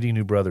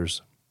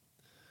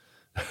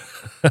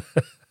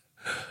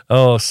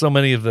 Oh, so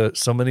many of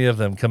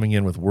them coming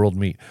in with World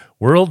Meet.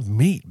 World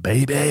Meet,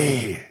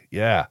 baby.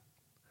 Yeah.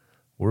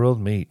 World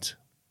Meet.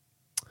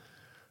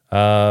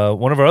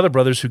 One of our other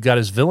brothers who got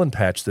his villain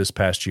patch this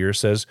past year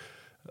says,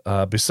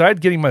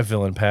 beside getting my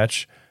villain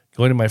patch,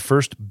 going to my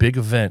first big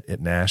event at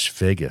Nash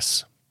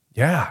Vegas.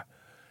 Yeah.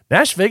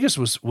 Nash Vegas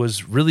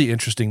was really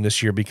interesting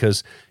this year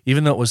because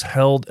even though it was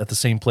held at the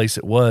same place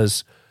it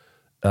was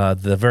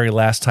the very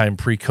last time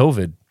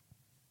pre-COVID,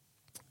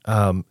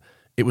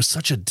 it was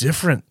such a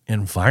different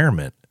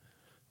environment,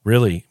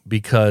 really,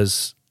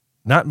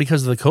 not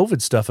because of the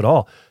COVID stuff at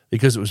all,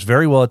 because it was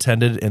very well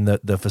attended and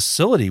the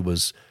facility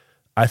was,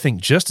 I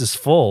think, just as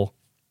full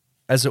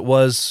as it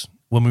was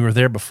when we were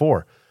there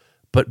before.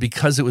 But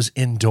because it was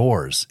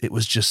indoors, it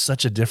was just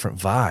such a different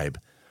vibe.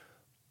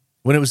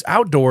 When it was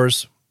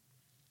outdoors,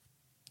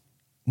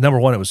 number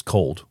one, it was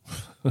cold.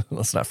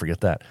 Let's not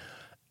forget that.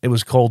 It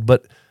was cold.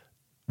 But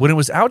when it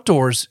was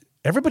outdoors,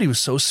 everybody was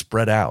so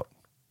spread out.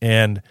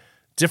 And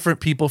different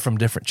people from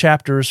different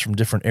chapters, from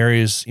different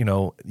areas,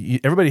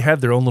 everybody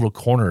had their own little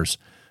corners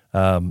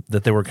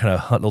that they were kind of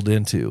huddled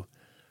into,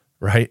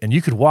 right? And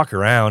you could walk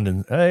around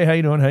and, hey, how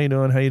you doing? How you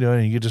doing? How you doing?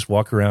 And you could just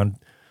walk around,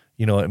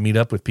 and meet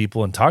up with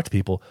people and talk to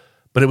people.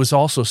 But it was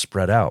also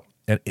spread out.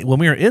 And when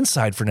we were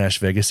inside for Nash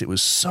Vegas, it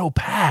was so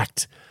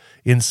packed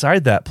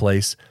inside that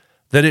place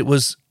that it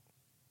was,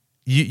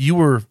 you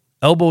were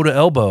elbow to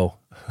elbow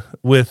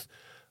with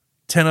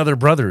 10 other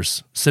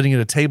brothers sitting at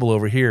a table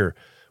over here,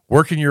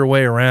 working your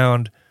way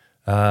around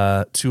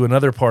to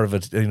another part of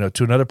it,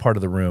 to another part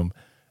of the room,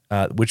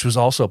 which was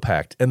also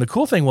packed. And the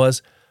cool thing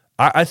was,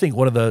 I think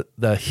one of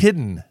the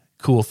hidden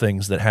cool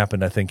things that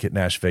happened, I think, at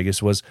Nash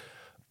Vegas was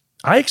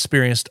I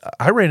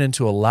ran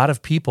into a lot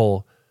of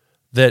people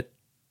that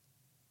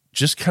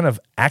just kind of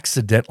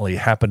accidentally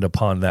happened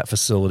upon that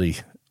facility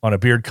on a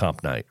beard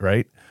comp night,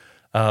 right?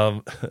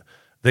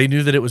 They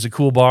knew that it was a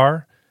cool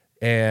bar,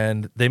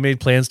 and they made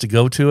plans to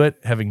go to it,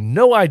 having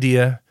no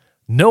idea,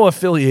 no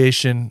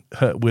affiliation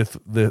with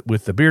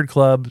the beard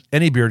club,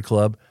 any beard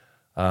club,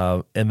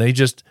 and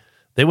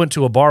they went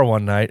to a bar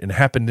one night and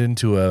happened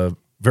into a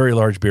very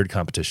large beard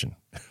competition.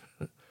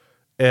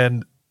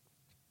 And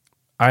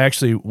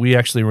we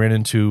actually ran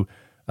into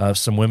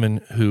some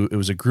women it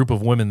was a group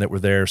of women that were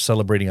there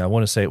celebrating. I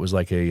want to say it was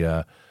like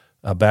a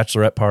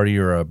bachelorette party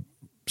or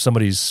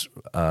somebody's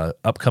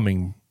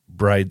upcoming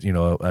bride,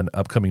 an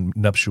upcoming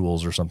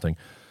nuptials or something.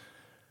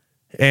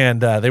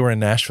 And they were in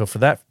Nashville for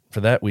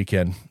that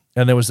weekend.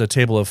 And there was a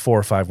table of 4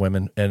 or 5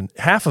 women, and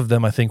half of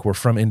them I think were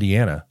from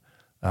Indiana,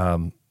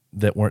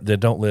 that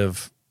don't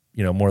live,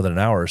 more than an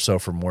hour or so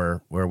from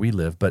where we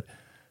live. But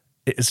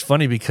it's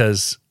funny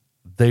because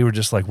they were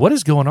just like, "What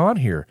is going on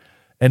here?"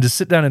 And to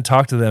sit down and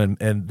talk to them,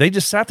 and they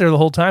just sat there the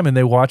whole time, and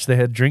they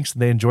had drinks,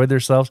 and they enjoyed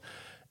themselves,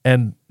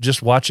 and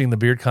just watching the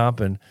beard comp.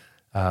 And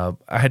I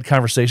had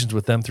conversations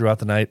with them throughout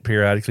the night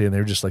periodically, and they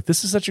were just like,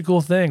 "This is such a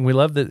cool thing. We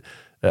love that.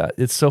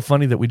 It's so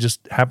funny that we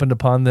just happened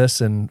upon this,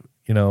 and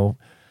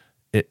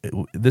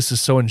this is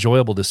so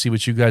enjoyable to see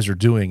what you guys are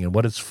doing and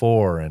what it's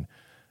for." And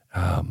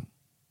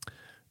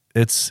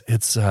it's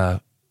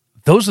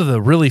those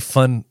are really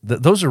fun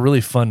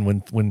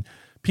when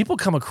people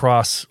come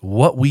across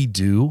what we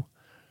do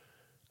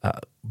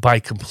by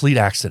complete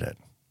accident.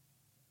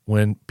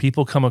 When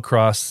people come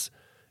across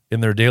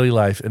in their daily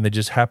life and they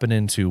just happen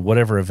into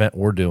whatever event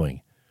we're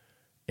doing,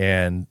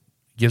 and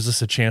gives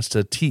us a chance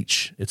to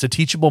teach. It's a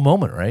teachable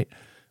moment, right?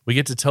 We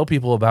get to tell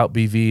people about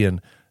BV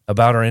and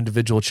about our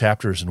individual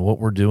chapters and what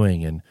we're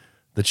doing and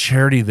the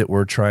charity that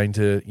we're trying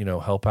to,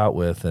 help out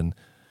with. And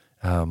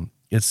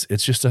it's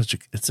just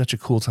such a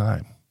cool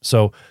time.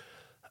 So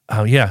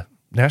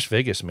Nash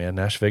Vegas, man.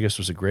 Nash Vegas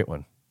was a great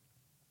one.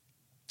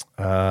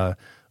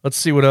 Let's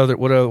see what other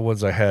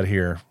ones I had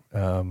here.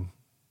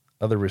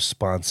 Other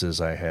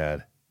responses I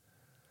had.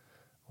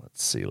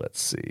 Let's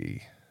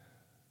see.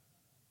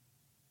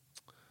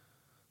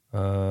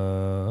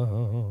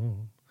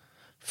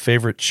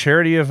 Favorite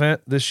charity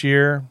event this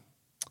year.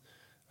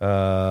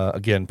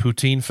 Again,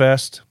 Poutine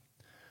Fest.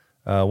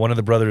 One of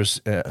the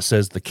brothers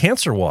says the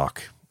Cancer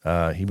Walk.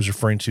 He was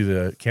referring to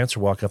the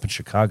Cancer Walk up in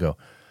Chicago.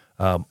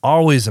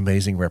 Always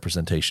amazing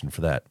representation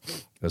for that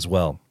as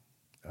well.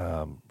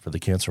 For the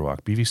Cancer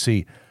Walk.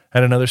 BVC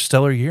had another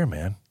stellar year,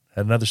 man.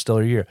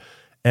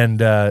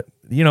 And I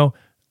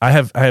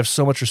have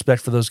so much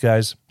respect for those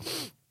guys,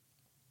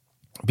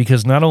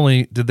 because not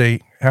only did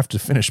they have to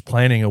finish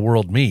planning a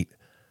world meet,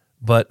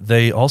 but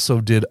they also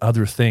did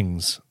other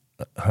things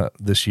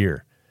this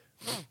year.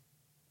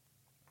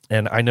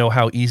 And I know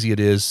how easy it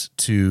is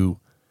to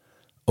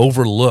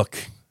overlook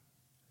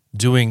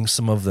doing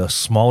some of the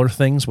smaller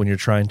things when you're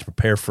trying to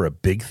prepare for a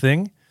big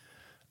thing.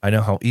 I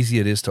know how easy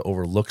it is to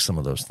overlook some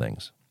of those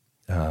things.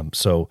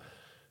 So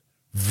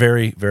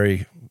very,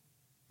 very,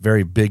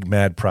 very big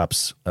mad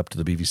props up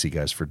to the BVC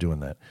guys for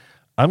doing that.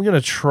 I'm going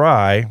to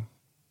try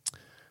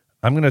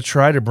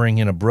to bring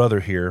in a brother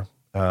here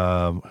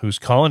who's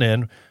calling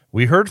in.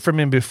 We heard from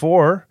him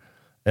before,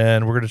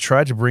 and we're going to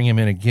try to bring him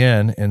in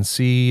again and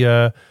see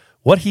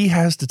what he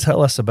has to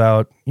tell us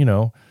about,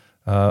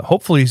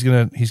 hopefully he's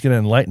going to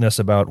enlighten us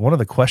about one of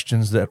the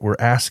questions that we're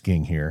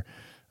asking here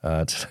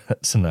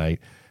tonight.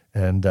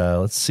 And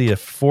let's see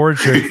if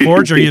Forge,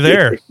 are you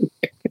there?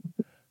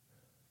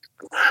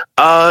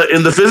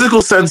 In the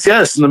physical sense,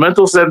 yes. In the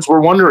mental sense, we're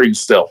wondering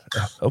still.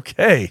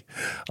 Okay.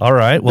 All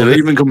right. Well, did it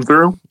even come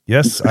through?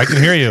 Yes, I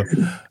can hear you.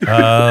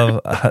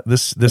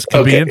 This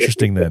could be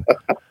interesting then.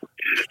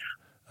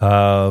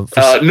 No,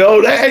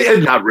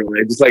 not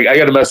really. Just like I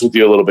got to mess with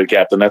you a little bit,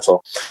 Captain. That's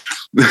all.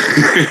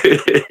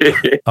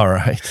 All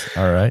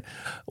right.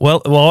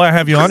 Well, I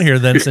have you on here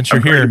then, since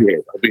you're here.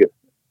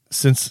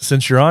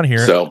 Since you're on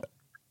here, so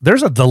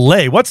there's a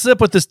delay. What's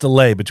up with this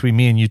delay between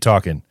me and you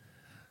talking?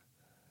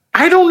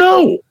 I don't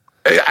know.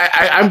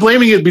 I'm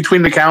blaming it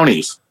between the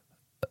counties.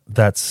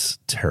 That's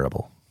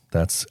terrible.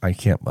 I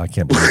can't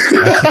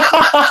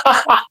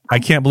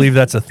believe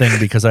that's a thing,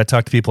 because I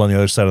talk to people on the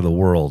other side of the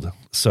world.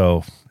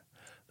 So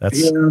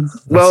that's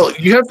well,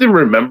 you have to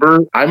remember,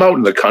 I'm out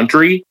in the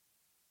country,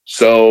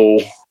 so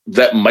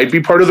that might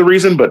be part of the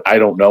reason, but I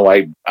don't know.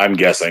 I'm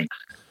guessing.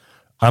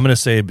 I'm going to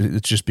say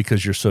it's just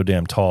because you're so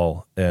damn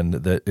tall, and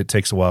that it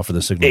takes a while for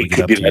the signal to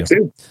get up to you.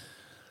 Too.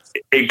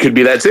 It could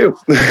be that too.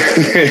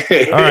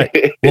 All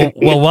right.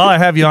 Well, while I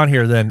have you on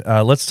here, then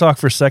let's talk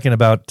for a second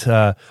about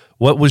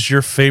what was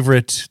your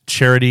favorite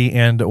charity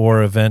and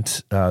or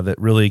event that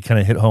really kind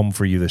of hit home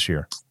for you this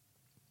year?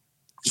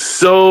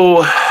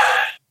 So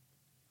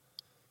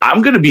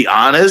I'm going to be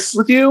honest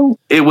with you.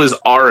 It was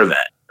our event.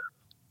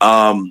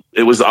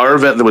 It was our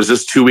event that was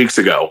just 2 weeks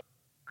ago.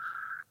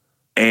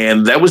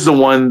 And that was the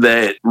one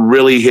that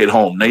really hit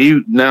home.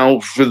 Now,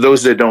 for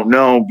those that don't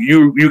know,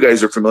 you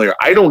guys are familiar.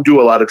 I don't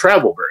do a lot of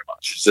travel very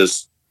much. It's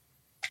just,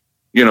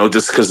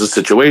 just because of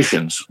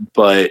situations.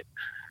 But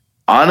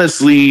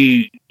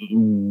honestly,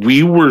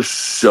 we were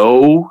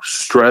so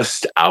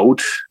stressed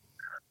out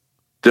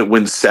that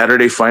when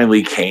Saturday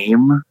finally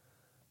came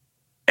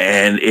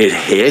and it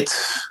hit,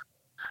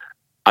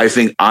 I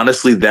think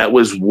honestly that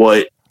was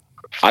what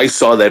I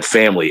saw. That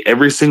family,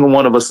 every single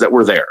one of us that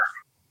were there,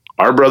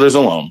 our brothers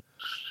alone,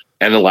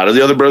 and a lot of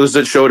the other brothers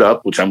that showed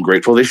up, which I'm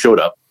grateful they showed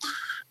up.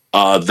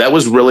 That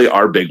was really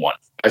our big one.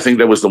 I think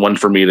that was the one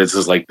for me that's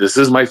just like, this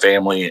is my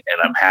family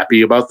and I'm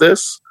happy about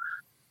this.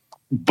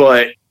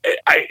 But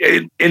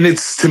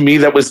to me,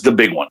 that was the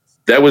big one.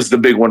 That was the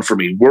big one for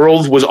me.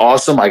 World was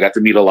awesome. I got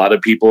to meet a lot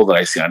of people that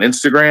I see on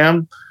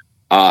Instagram.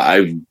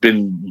 I've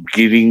been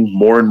getting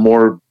more and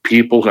more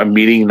people I'm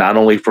meeting, not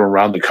only from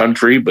around the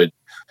country, but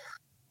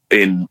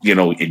in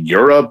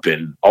Europe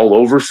and all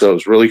over. So it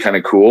was really kind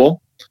of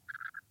cool.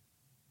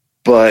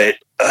 But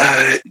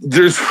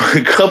there's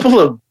a couple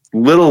of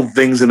little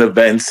things and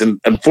events, and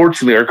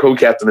unfortunately our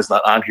co-captain is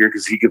not on here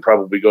because he could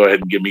probably go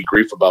ahead and give me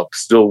grief about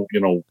still,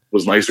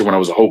 was nicer when I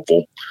was a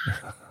hopeful.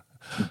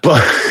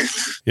 But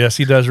yes,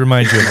 he does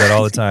remind you of that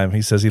all the time.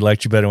 He says he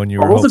liked you better when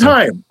you were all the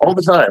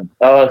time.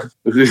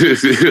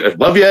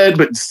 Love you, Ed,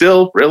 but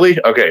still,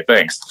 really? Okay,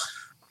 thanks.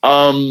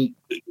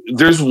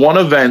 There's one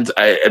event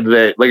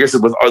that, like I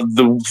said, with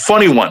the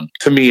funny one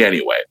to me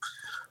anyway,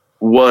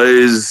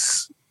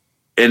 was,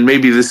 and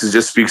maybe this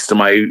just speaks to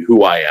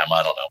who I am,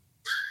 I don't know.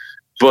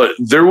 But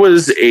there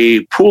was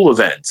a pool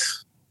event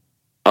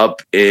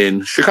up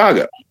in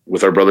Chicago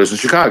with our brothers in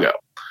Chicago.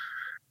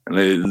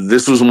 And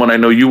this was one I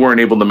know you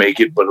weren't able to make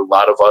it, but a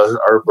lot of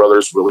our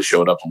brothers really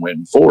showed up and went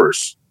in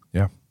force.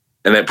 Yeah.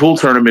 And that pool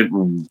tournament,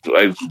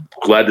 I'm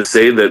glad to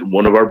say that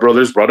one of our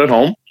brothers brought it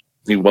home.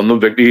 He won the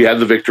victory. He had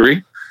the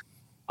victory.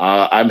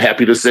 I'm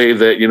happy to say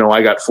that,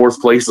 I got fourth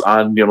place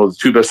on, the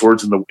two best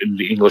words in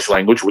the English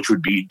language, which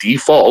would be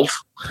default.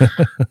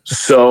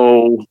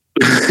 So,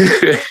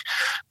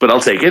 but I'll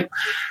take it.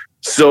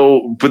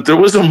 So, but there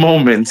was a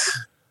moment,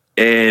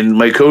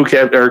 and our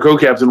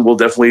co-captain will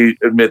definitely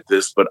admit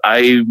this, but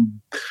I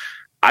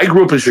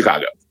grew up in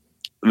Chicago.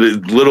 The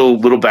little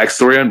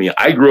backstory on me.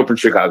 I grew up in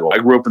Chicago. I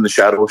grew up in the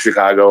shadow of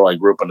Chicago. I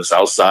grew up on the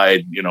South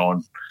Side,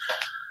 and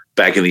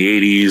back in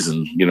the 80s,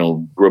 and,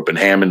 grew up in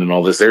Hammond and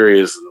all this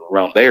areas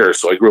around there.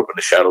 So I grew up in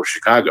the shadow of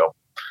Chicago.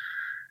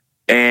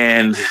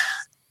 And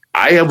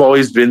I have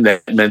always been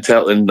that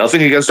mentality, and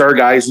nothing against our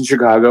guys in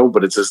Chicago,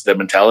 but it's just the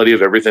mentality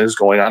of everything that's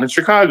going on in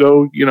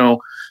Chicago. You're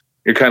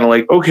kind of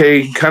like,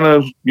 okay, kind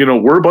of,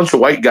 we're a bunch of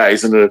white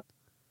guys in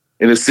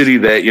a city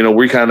that,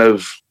 we kind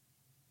of,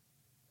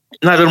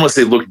 I don't want to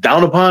say look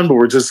down upon, but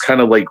we're just kind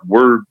of like,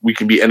 we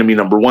can be enemy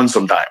number one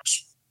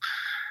sometimes.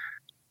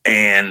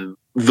 And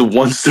the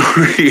one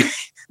story,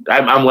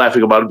 I'm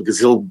laughing about it because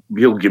he'll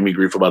give me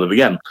grief about it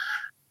again.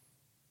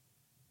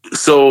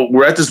 So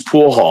we're at this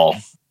pool hall,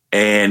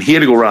 and he had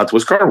to go around to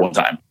his car one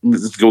time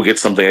to go get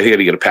something. I think he had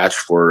to get a patch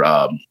for,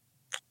 I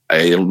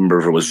don't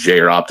remember if it was Jay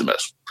or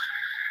Optimus.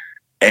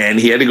 And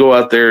he had to go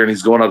out there, and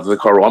he's going out to the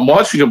car. Well, I'm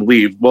watching him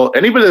leave. Well,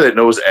 anybody that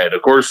knows Ed,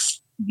 of course,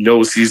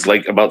 knows he's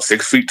like about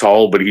 6 feet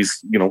tall, but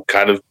he's,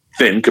 kind of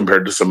thin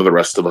compared to some of the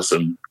rest of us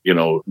in,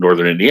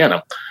 northern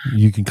Indiana.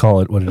 You can call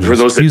it what it is. For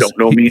those that don't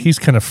know me, he's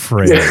kind of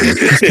frail.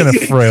 He's kind of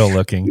frail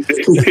looking.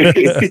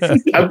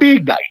 I'm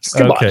being nice.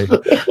 Come on.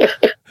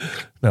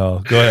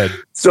 No, go ahead.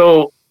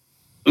 So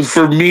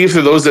for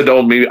those that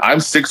don't know me, I'm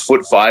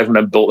 6'5" and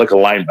I'm built like a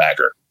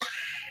linebacker.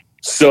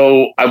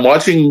 So I'm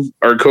watching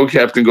our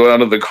co-captain go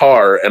out of the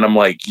car, and I'm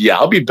like, yeah,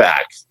 I'll be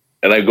back.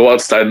 And I go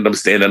outside, and I'm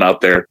standing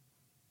out there.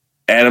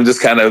 And I'm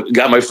just kind of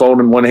got my phone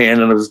in one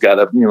hand, and I just got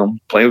up,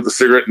 playing with the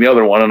cigarette in the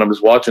other one. And I'm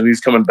just watching. He's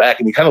coming back,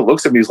 and he kind of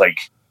looks at me. He's like,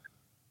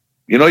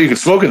 you can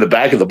smoke in the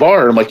back of the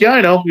bar. And I'm like, yeah,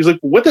 I know. He's like,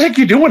 what the heck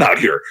are you doing out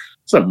here?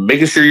 So I'm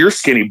making sure your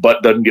skinny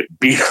butt doesn't get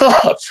beat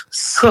up.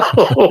 So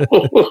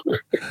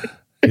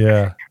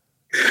yeah.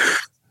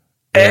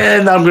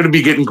 And I'm going to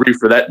be getting grief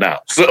for that now.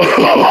 So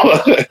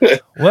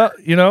well,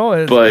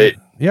 but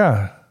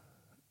yeah,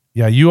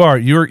 you are.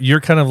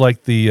 You're kind of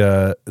like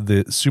the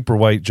super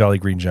white Jolly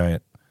Green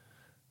Giant.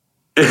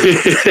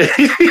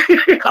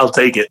 I'll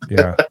take it.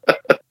 Yeah.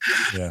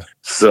 Yeah.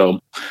 So,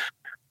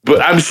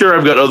 but I'm sure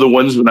I've got other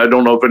ones, and I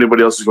don't know if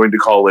anybody else is going to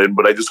call in,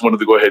 but I just wanted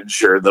to go ahead and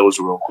share those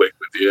real quick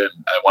with you. And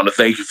I want to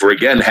thank you for,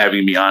 again,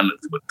 having me on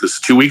with this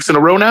 2 weeks in a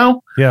row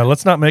now. Yeah.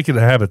 Let's not make it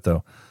a habit,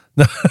 though.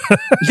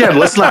 Yeah,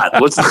 let's not.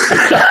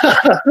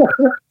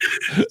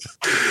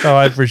 Oh,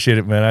 I appreciate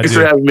it, man. Thanks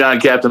for having me on,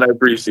 Captain. I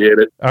appreciate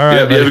it. All right.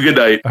 Yeah, you have a good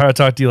night. All right.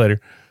 Talk to you later.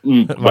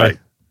 Bye.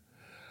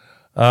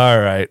 All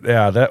right.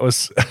 Yeah, that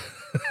was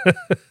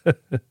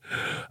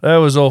that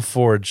was old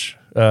Forge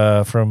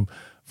from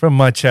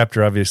my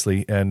chapter,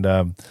 obviously,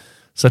 and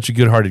such a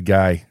good-hearted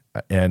guy.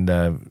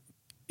 And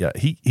yeah,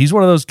 he's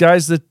one of those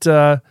guys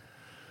that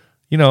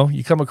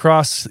you come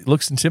across,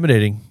 looks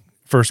intimidating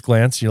first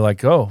glance. You're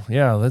like, oh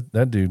yeah,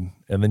 that dude,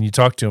 and then you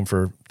talk to him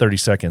for 30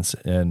 seconds,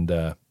 and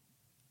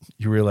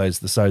you realize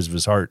the size of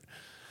his heart.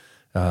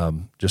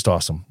 Just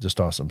awesome.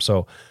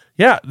 So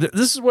yeah,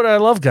 this is what I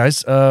love,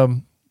 guys.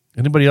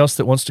 Anybody else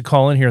that wants to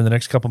call in here in the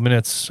next couple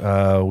minutes?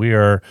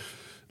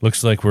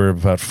 Looks like we're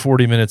about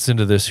 40 minutes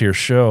into this here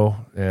show,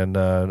 and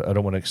I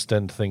don't want to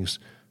extend things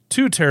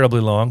too terribly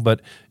long, but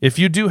if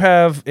you do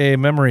have a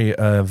memory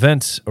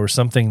event or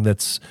something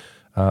that's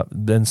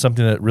then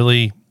something that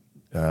really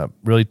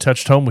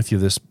touched home with you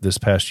this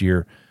past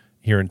year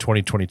here in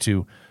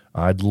 2022,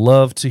 I'd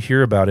love to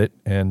hear about it,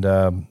 and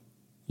so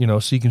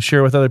you can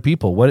share with other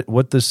people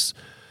what this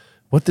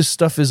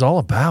stuff is all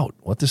about,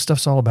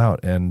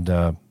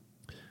 and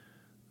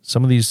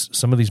some of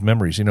these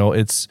memories.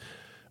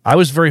 I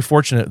was very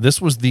fortunate.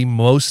 This was the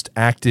most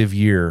active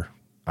year,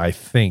 I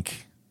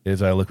think,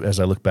 as I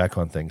look back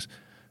on things,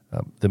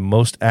 the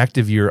most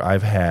active year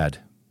I've had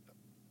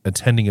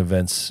attending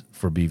events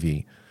for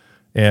BV.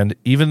 And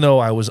even though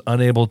I was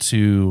unable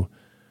to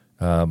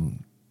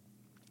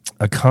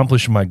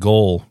accomplish my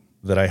goal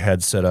that I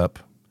had set up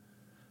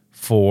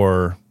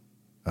for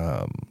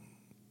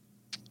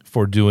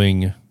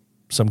doing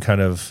some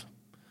kind of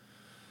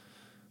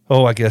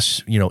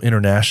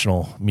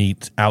international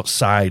meet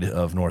outside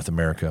of North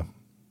America,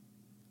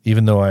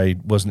 even though I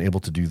wasn't able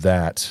to do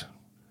that,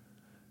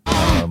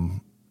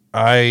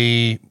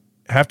 I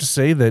have to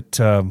say that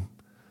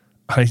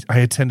I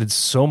attended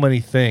so many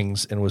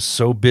things and was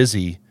so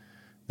busy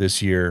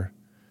this year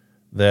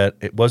that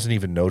it wasn't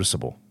even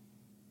noticeable.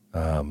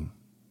 I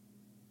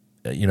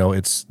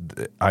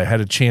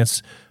had a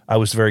chance. I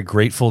was very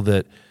grateful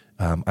that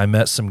I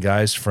met some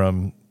guys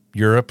from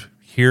Europe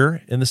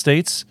here in the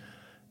States.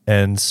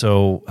 And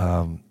so,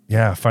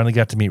 I finally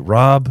got to meet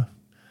Rob,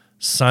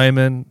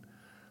 Simon,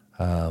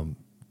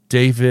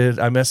 David.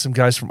 I met some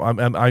guys from,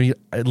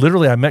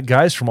 I met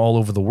guys from all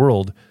over the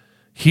world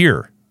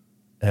here.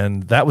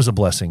 And that was a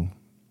blessing.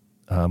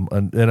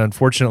 And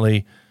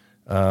unfortunately,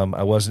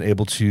 I wasn't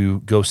able to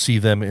go see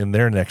them in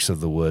their necks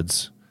of the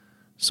woods.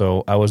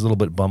 So I was a little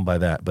bit bummed by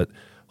that. But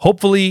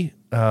hopefully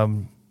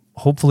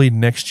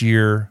next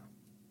year,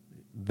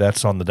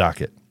 that's on the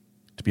docket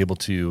to be able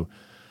to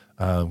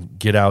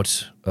get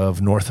out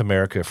of North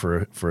America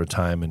for a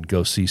time and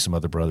go see some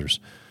other brothers.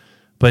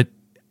 But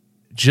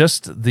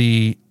just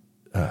the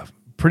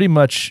pretty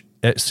much,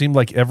 it seemed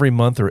like every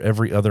month or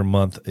every other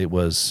month there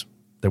was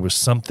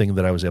something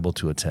that I was able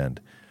to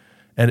attend.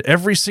 And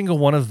every single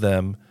one of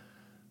them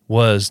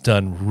was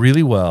done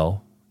really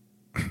well.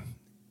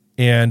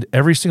 And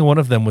every single one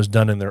of them was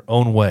done in their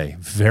own way,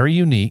 very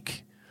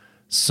unique.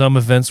 Some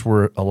events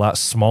were a lot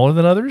smaller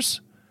than others.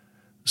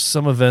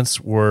 Some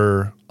events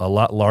were a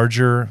lot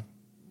larger,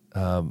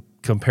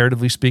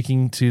 comparatively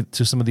speaking, to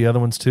some of the other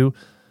ones too.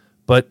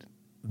 But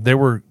there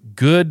were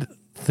good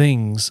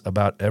things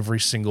about every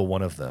single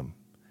one of them.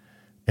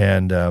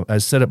 And I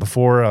said it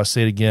before, I'll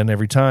say it again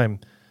every time.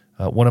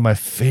 One of my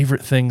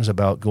favorite things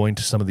about going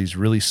to some of these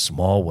really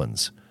small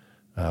ones,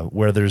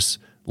 where there's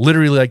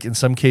literally, like in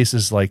some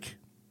cases, like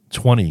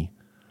 20,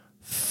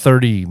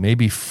 30,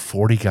 maybe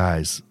 40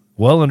 guys,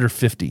 well under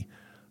 50.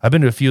 I've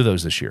been to a few of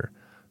those this year,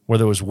 where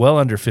there was well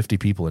under 50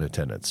 people in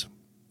attendance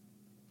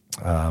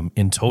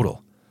in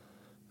total.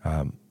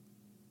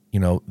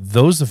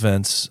 Those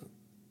events,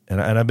 and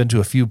I've been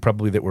to a few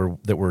probably that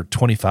were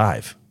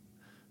 25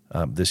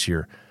 this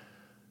year.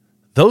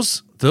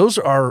 Those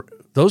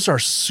are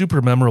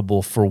super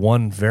memorable for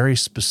one very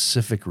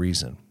specific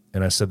reason.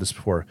 And I said this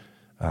before,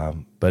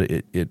 but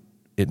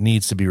it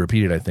needs to be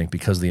repeated, I think,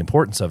 because the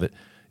importance of it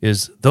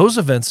is those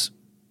events,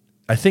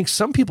 I think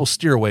some people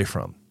steer away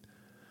from.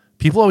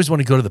 People always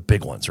want to go to the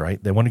big ones,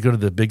 right? They want to go to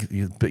the big,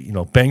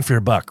 bang for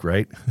your buck,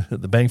 right?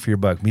 The bang for your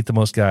buck, meet the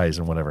most guys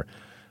and whatever.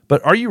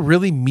 But are you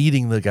really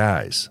meeting the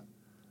guys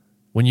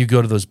when you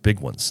go to those big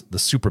ones, the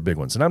super big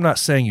ones? And I'm not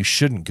saying you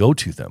shouldn't go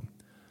to them.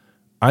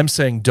 I'm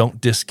saying don't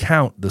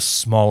discount the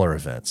smaller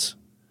events.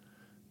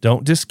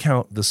 Don't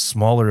discount the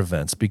smaller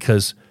events,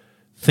 because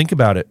think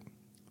about it.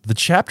 The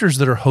chapters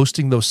that are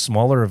hosting those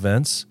smaller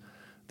events,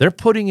 they're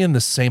putting in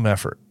the same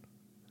effort.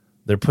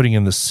 They're putting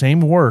in the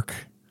same work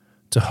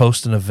to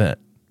host an event.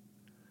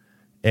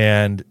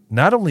 And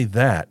not only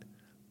that,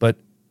 but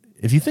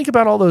if you think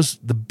about all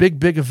the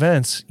big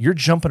events, you're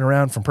jumping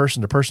around from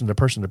person to person to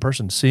person to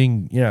person,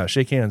 seeing,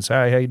 shake hands,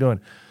 hi, how you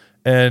doing?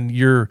 and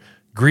you're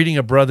greeting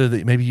a brother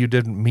that maybe you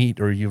didn't meet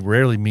or you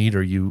rarely meet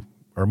or you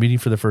are meeting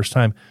for the first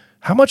time,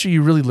 how much are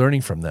you really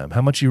learning from them?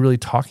 How much are you really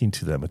talking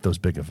to them at those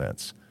big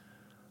events?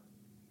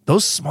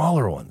 Those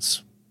smaller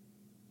ones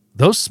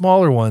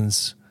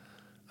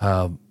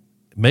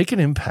make an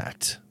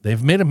impact.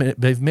 They've made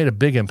a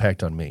big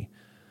impact on me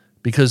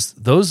because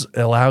those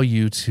allow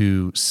you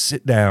to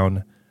sit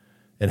down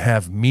and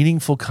have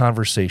meaningful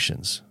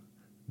conversations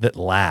that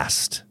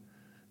last.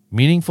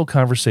 Meaningful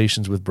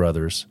conversations with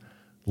brothers.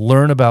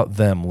 Learn about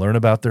them, learn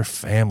about their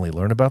family,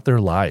 learn about their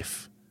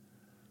life.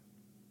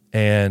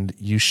 And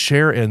you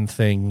share in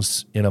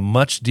things in a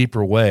much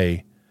deeper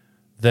way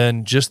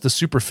than just the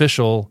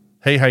superficial,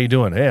 hey, how you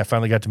doing? Hey, I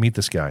finally got to meet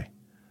this guy.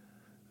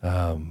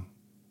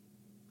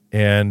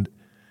 And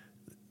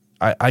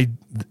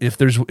if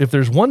there's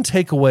one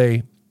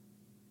takeaway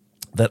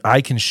that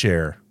I can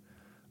share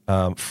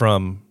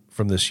from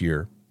this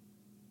year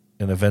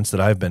and events that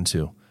I've been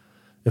to,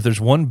 if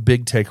there's one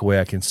big takeaway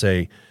I can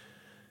say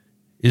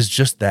is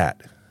just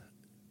that.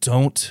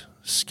 Don't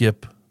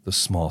skip the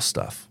small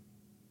stuff.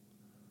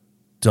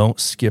 Don't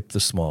skip the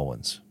small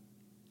ones.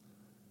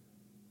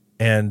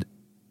 And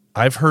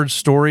I've heard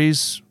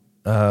stories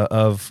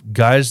of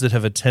guys that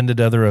have attended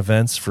other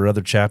events for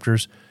other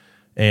chapters,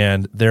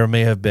 and there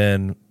may have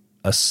been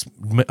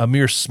a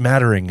mere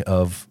smattering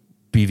of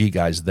BV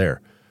guys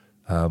there.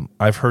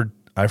 I've heard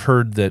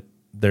that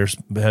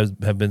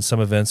have been some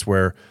events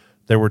where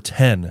there were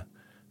 10,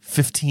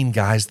 15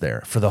 guys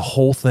there for the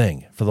whole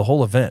thing, for the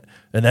whole event,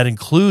 and that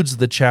includes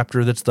the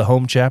chapter that's the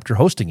home chapter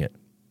hosting it.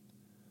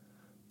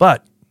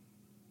 But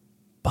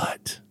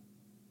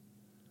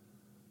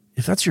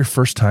if that's your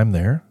first time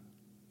there,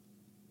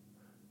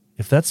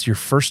 if that's your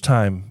first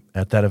time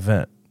at that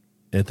event,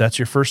 if that's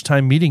your first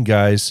time meeting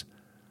guys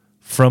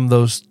from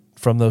those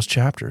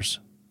chapters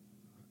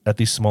at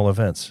these small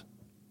events,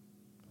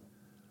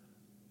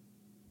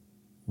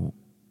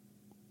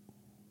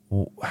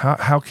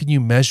 how can you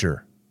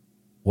measure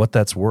what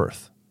that's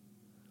worth?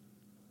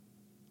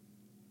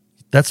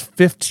 That's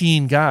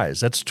 15 guys,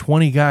 that's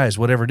 20 guys,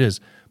 whatever it is,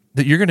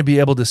 that you're going to be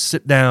able to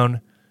sit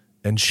down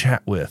and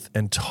chat with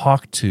and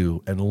talk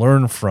to and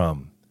learn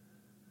from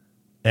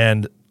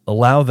and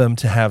allow them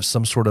to have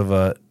some sort of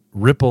a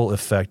ripple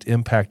effect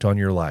impact on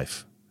your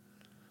life.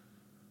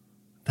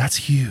 That's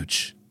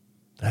huge.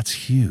 That's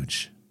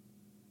huge.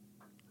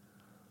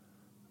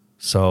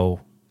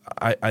 So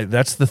I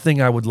that's the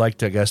thing I would like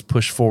to, I guess,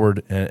 push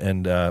forward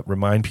and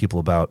remind people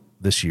about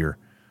this year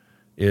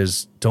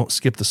is don't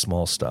skip the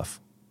small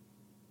stuff.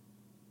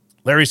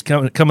 Larry's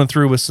coming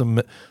through with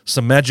some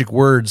magic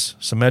words,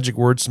 some magic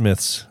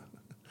wordsmiths.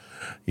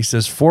 He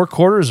says 4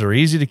 quarters are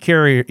easier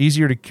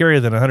to carry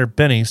than 100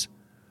 pennies,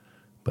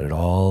 but it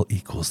all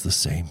equals the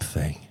same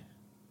thing.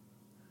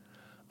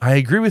 I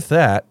agree with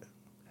that.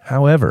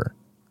 However,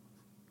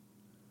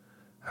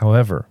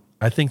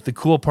 I think the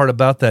cool part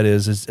about that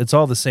is it's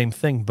all the same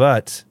thing,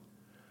 but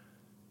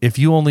if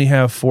you only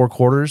have 4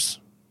 quarters,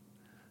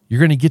 you're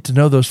going to get to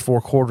know those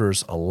 4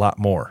 quarters a lot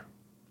more.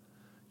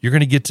 You're going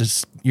to get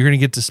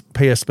to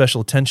pay a special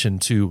attention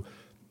to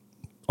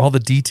all the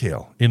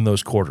detail in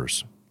those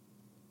quarters.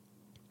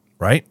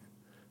 Right?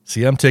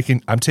 See, I'm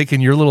taking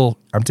your little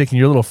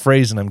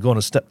phrase and I'm going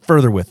a step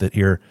further with it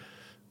here,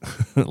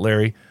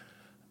 Larry.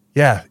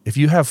 Yeah, if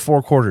you have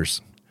 4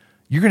 quarters,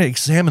 you're going to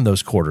examine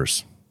those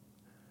quarters.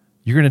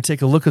 You're going to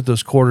take a look at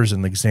those quarters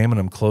and examine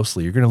them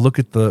closely. You're going to look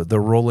at the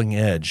rolling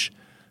edge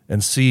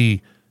and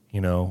see,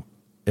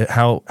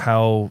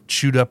 how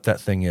chewed up that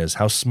thing is,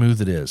 how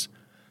smooth it is.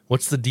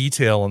 What's the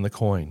detail on the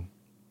coin?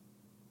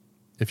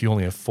 If you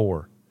only have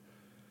 4.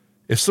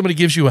 If somebody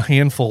gives you a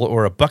handful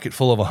or a bucket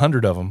full of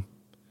 100 of them,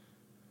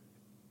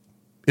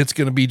 it's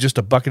going to be just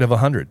a bucket of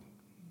 100.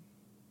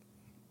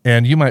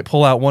 And you might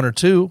pull out 1 or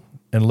 2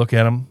 and look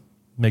at them,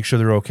 make sure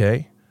they're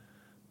okay.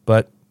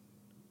 But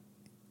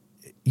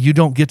you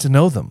don't get to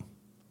know them.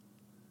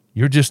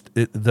 You're just,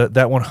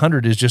 that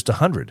 100 is just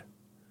 100.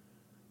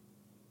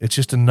 It's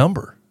just a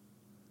number.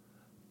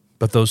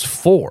 But those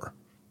four,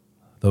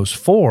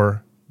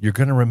 you're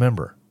going to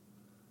remember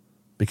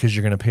because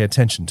you're going to pay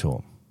attention to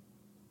them.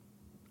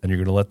 And you're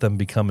going to let them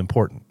become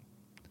important.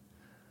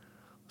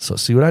 So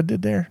see what I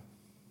did there?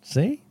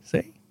 See?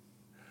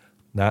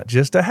 Not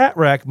just a hat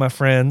rack, my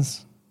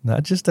friends.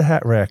 Not just a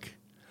hat rack.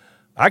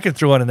 I could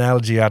throw an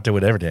analogy out there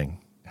with everything.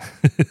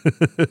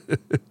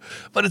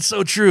 But it's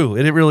so true.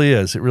 It really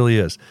is. It really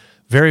is.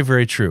 Very,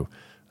 very true.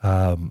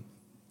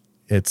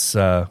 It's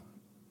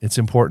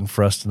important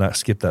for us to not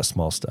skip that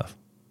small stuff.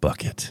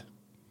 Bucket.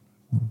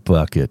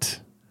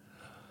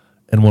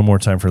 And one more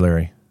time for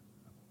Larry.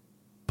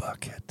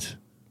 Bucket.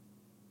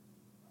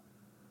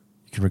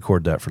 You can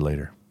record that for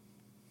later.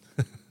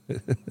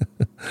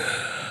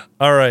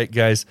 All right,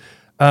 guys.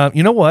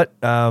 You know what?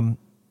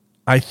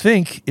 I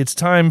think it's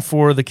time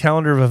for the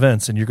calendar of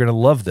events, and you're going to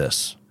love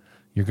this.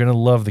 You're going to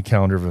love the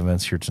calendar of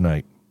events here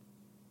tonight.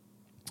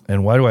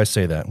 And why do I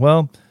say that?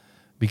 Well,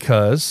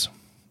 because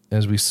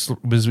as we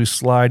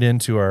slide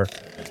into our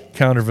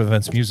calendar of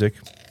events music,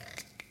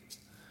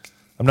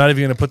 I'm not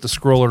even going to put the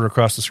scroller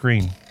across the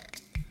screen.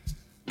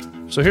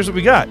 So here's what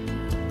we got.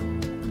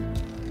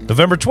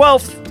 November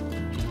 12th,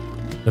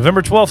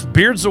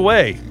 Beards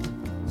Away.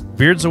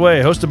 Beards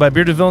Away, hosted by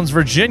Bearded Villains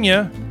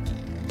Virginia.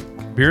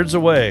 Beards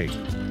Away,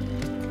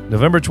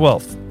 November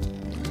 12th.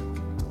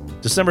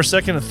 December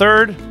 2nd and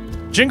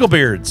 3rd, Jingle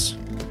Beards.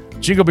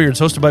 Jingle Beards,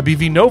 hosted by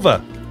BV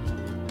Nova.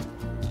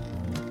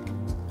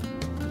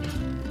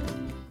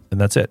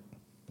 And that's it.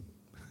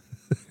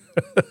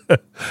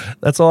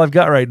 That's all I've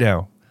got right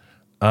now.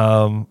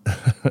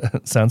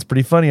 Sounds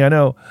pretty funny, I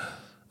know.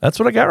 That's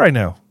what I got right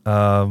now.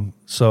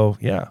 So,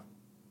 yeah.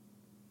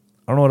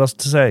 I don't know what else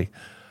to say.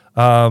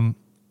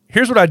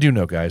 Here's what I do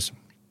know, guys.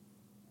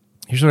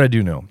 Here's what I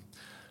do know.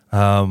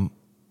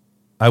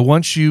 I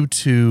want you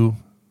to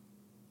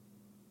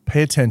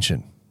pay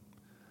attention.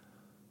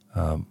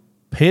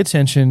 Pay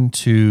attention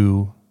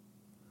to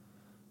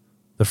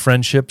the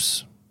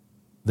friendships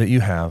that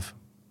you have.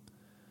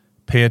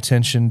 Pay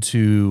attention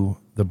to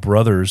the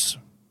brothers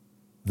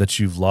that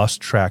you've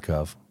lost track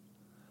of.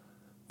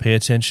 Pay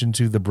attention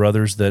to the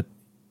brothers that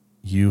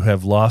you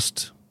have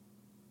lost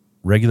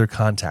regular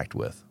contact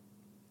with.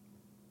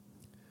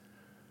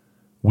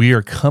 We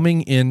are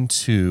coming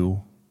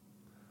into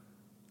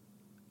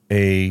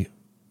a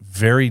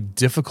very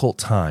difficult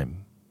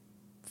time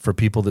for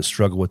people that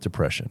struggle with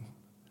depression.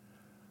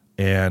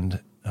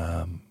 And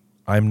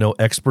I'm no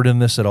expert in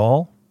this at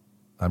all.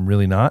 I'm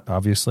really not,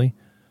 obviously.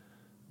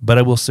 But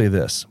I will say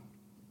this.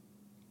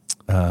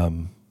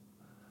 The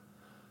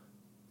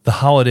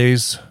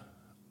holidays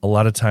a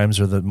lot of times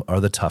are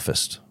the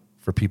toughest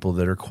for people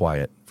that are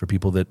quiet, for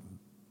people that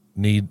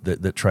need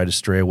that try to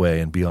stray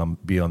away and be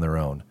on their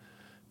own,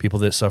 people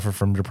that suffer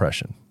from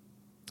depression.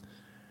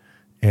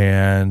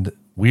 And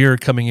we are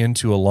coming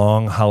into a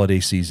long holiday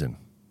season.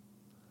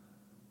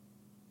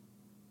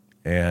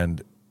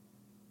 And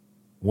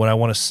what I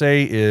want to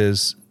say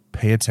is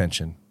pay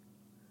attention,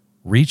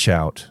 reach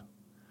out,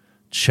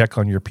 check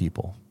on your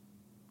people.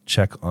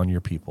 Check on your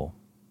people.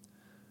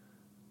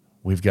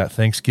 We've got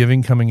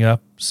Thanksgiving coming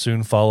up,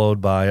 soon followed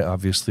by,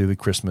 obviously, the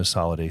Christmas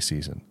holiday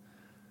season.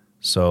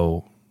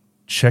 So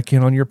check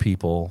in on your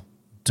people.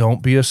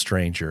 Don't be a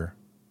stranger.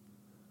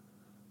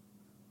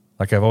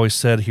 Like I've always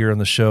said here on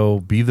the show,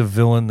 be the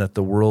villain that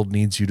the world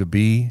needs you to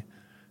be,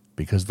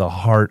 because the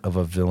heart of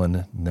a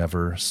villain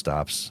never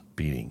stops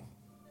beating.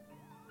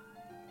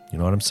 You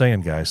know what I'm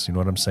saying, guys? You know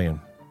what I'm saying?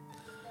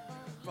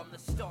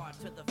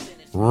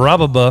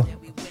 Rababa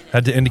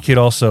had to indicate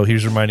also,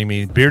 he's reminding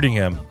me,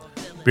 Beardingham,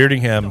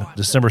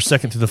 December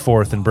 2nd to the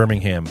 4th in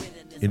Birmingham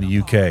in the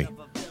UK.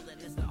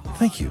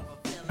 Thank you.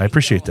 I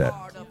appreciate that.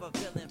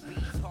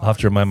 I'll have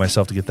to remind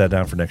myself to get that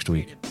down for next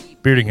week.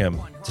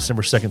 Beardingham,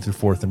 December 2nd through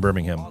 4th in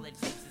Birmingham.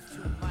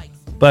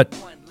 But,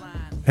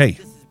 hey,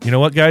 you know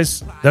what,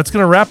 guys? That's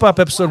going to wrap up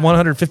episode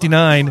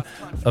 159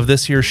 of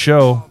this here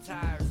show.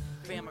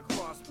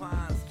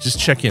 Just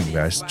check in,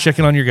 guys. Check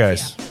in on your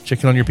guys.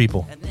 Check in on your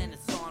people.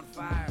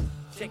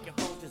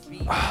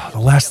 The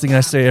last thing I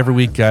say every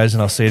week, guys,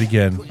 and I'll say it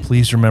again,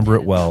 please remember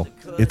it well.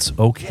 It's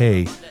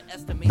okay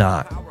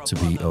not to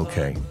be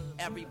okay.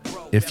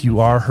 If you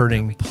are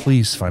hurting,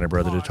 please find a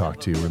brother to talk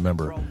to.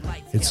 Remember,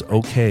 it's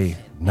okay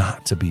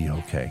not to be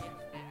okay.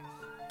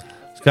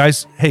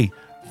 Guys, hey,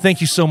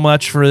 thank you so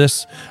much for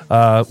this.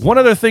 One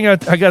other thing I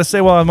got to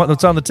say while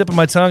it's on the tip of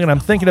my tongue and I'm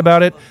thinking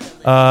about it.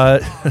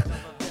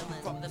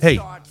 Hey,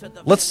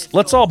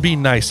 let's all be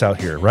nice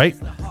out here, right?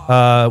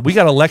 We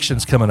got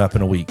elections coming up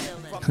in a week.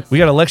 We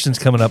got elections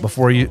coming up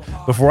before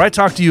I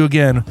talk to you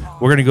again.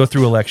 We're going to go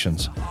through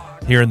elections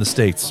here in the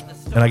States.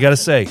 And I got to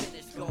say,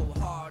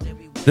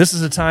 this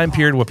is a time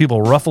period where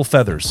people ruffle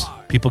feathers.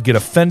 People get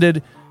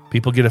offended.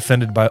 People get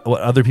offended by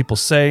what other people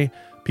say.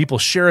 People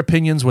share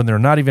opinions when they're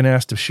not even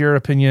asked to share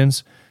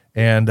opinions.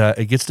 And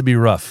it gets to be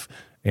rough.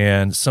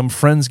 And some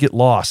friends get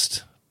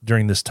lost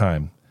during this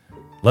time.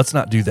 Let's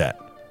not do that.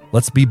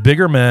 Let's be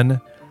bigger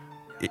men.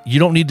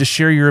 You don't need to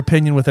share your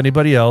opinion with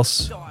anybody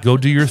else. Go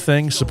do your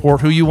thing.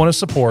 Support who you want to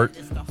support.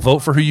 Vote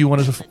for who you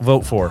want to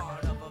vote for.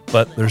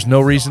 But there's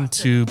no reason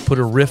to put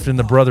a rift in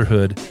the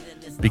brotherhood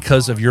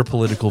because of your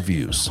political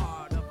views.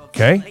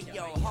 Okay?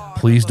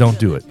 Please don't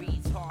do it.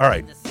 All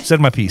right. Said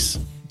my piece.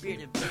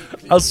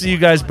 I'll see you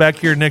guys back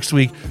here next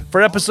week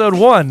for episode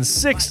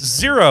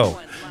 160.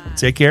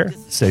 Take care.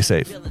 Stay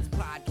safe.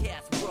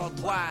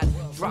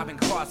 Driving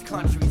cross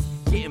countries,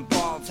 getting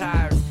ball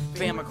tires,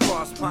 fam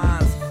across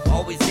ponds,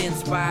 always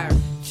inspired.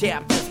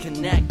 Chapters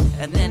connect,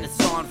 and then it's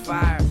on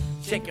fire.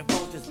 Check your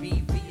phone.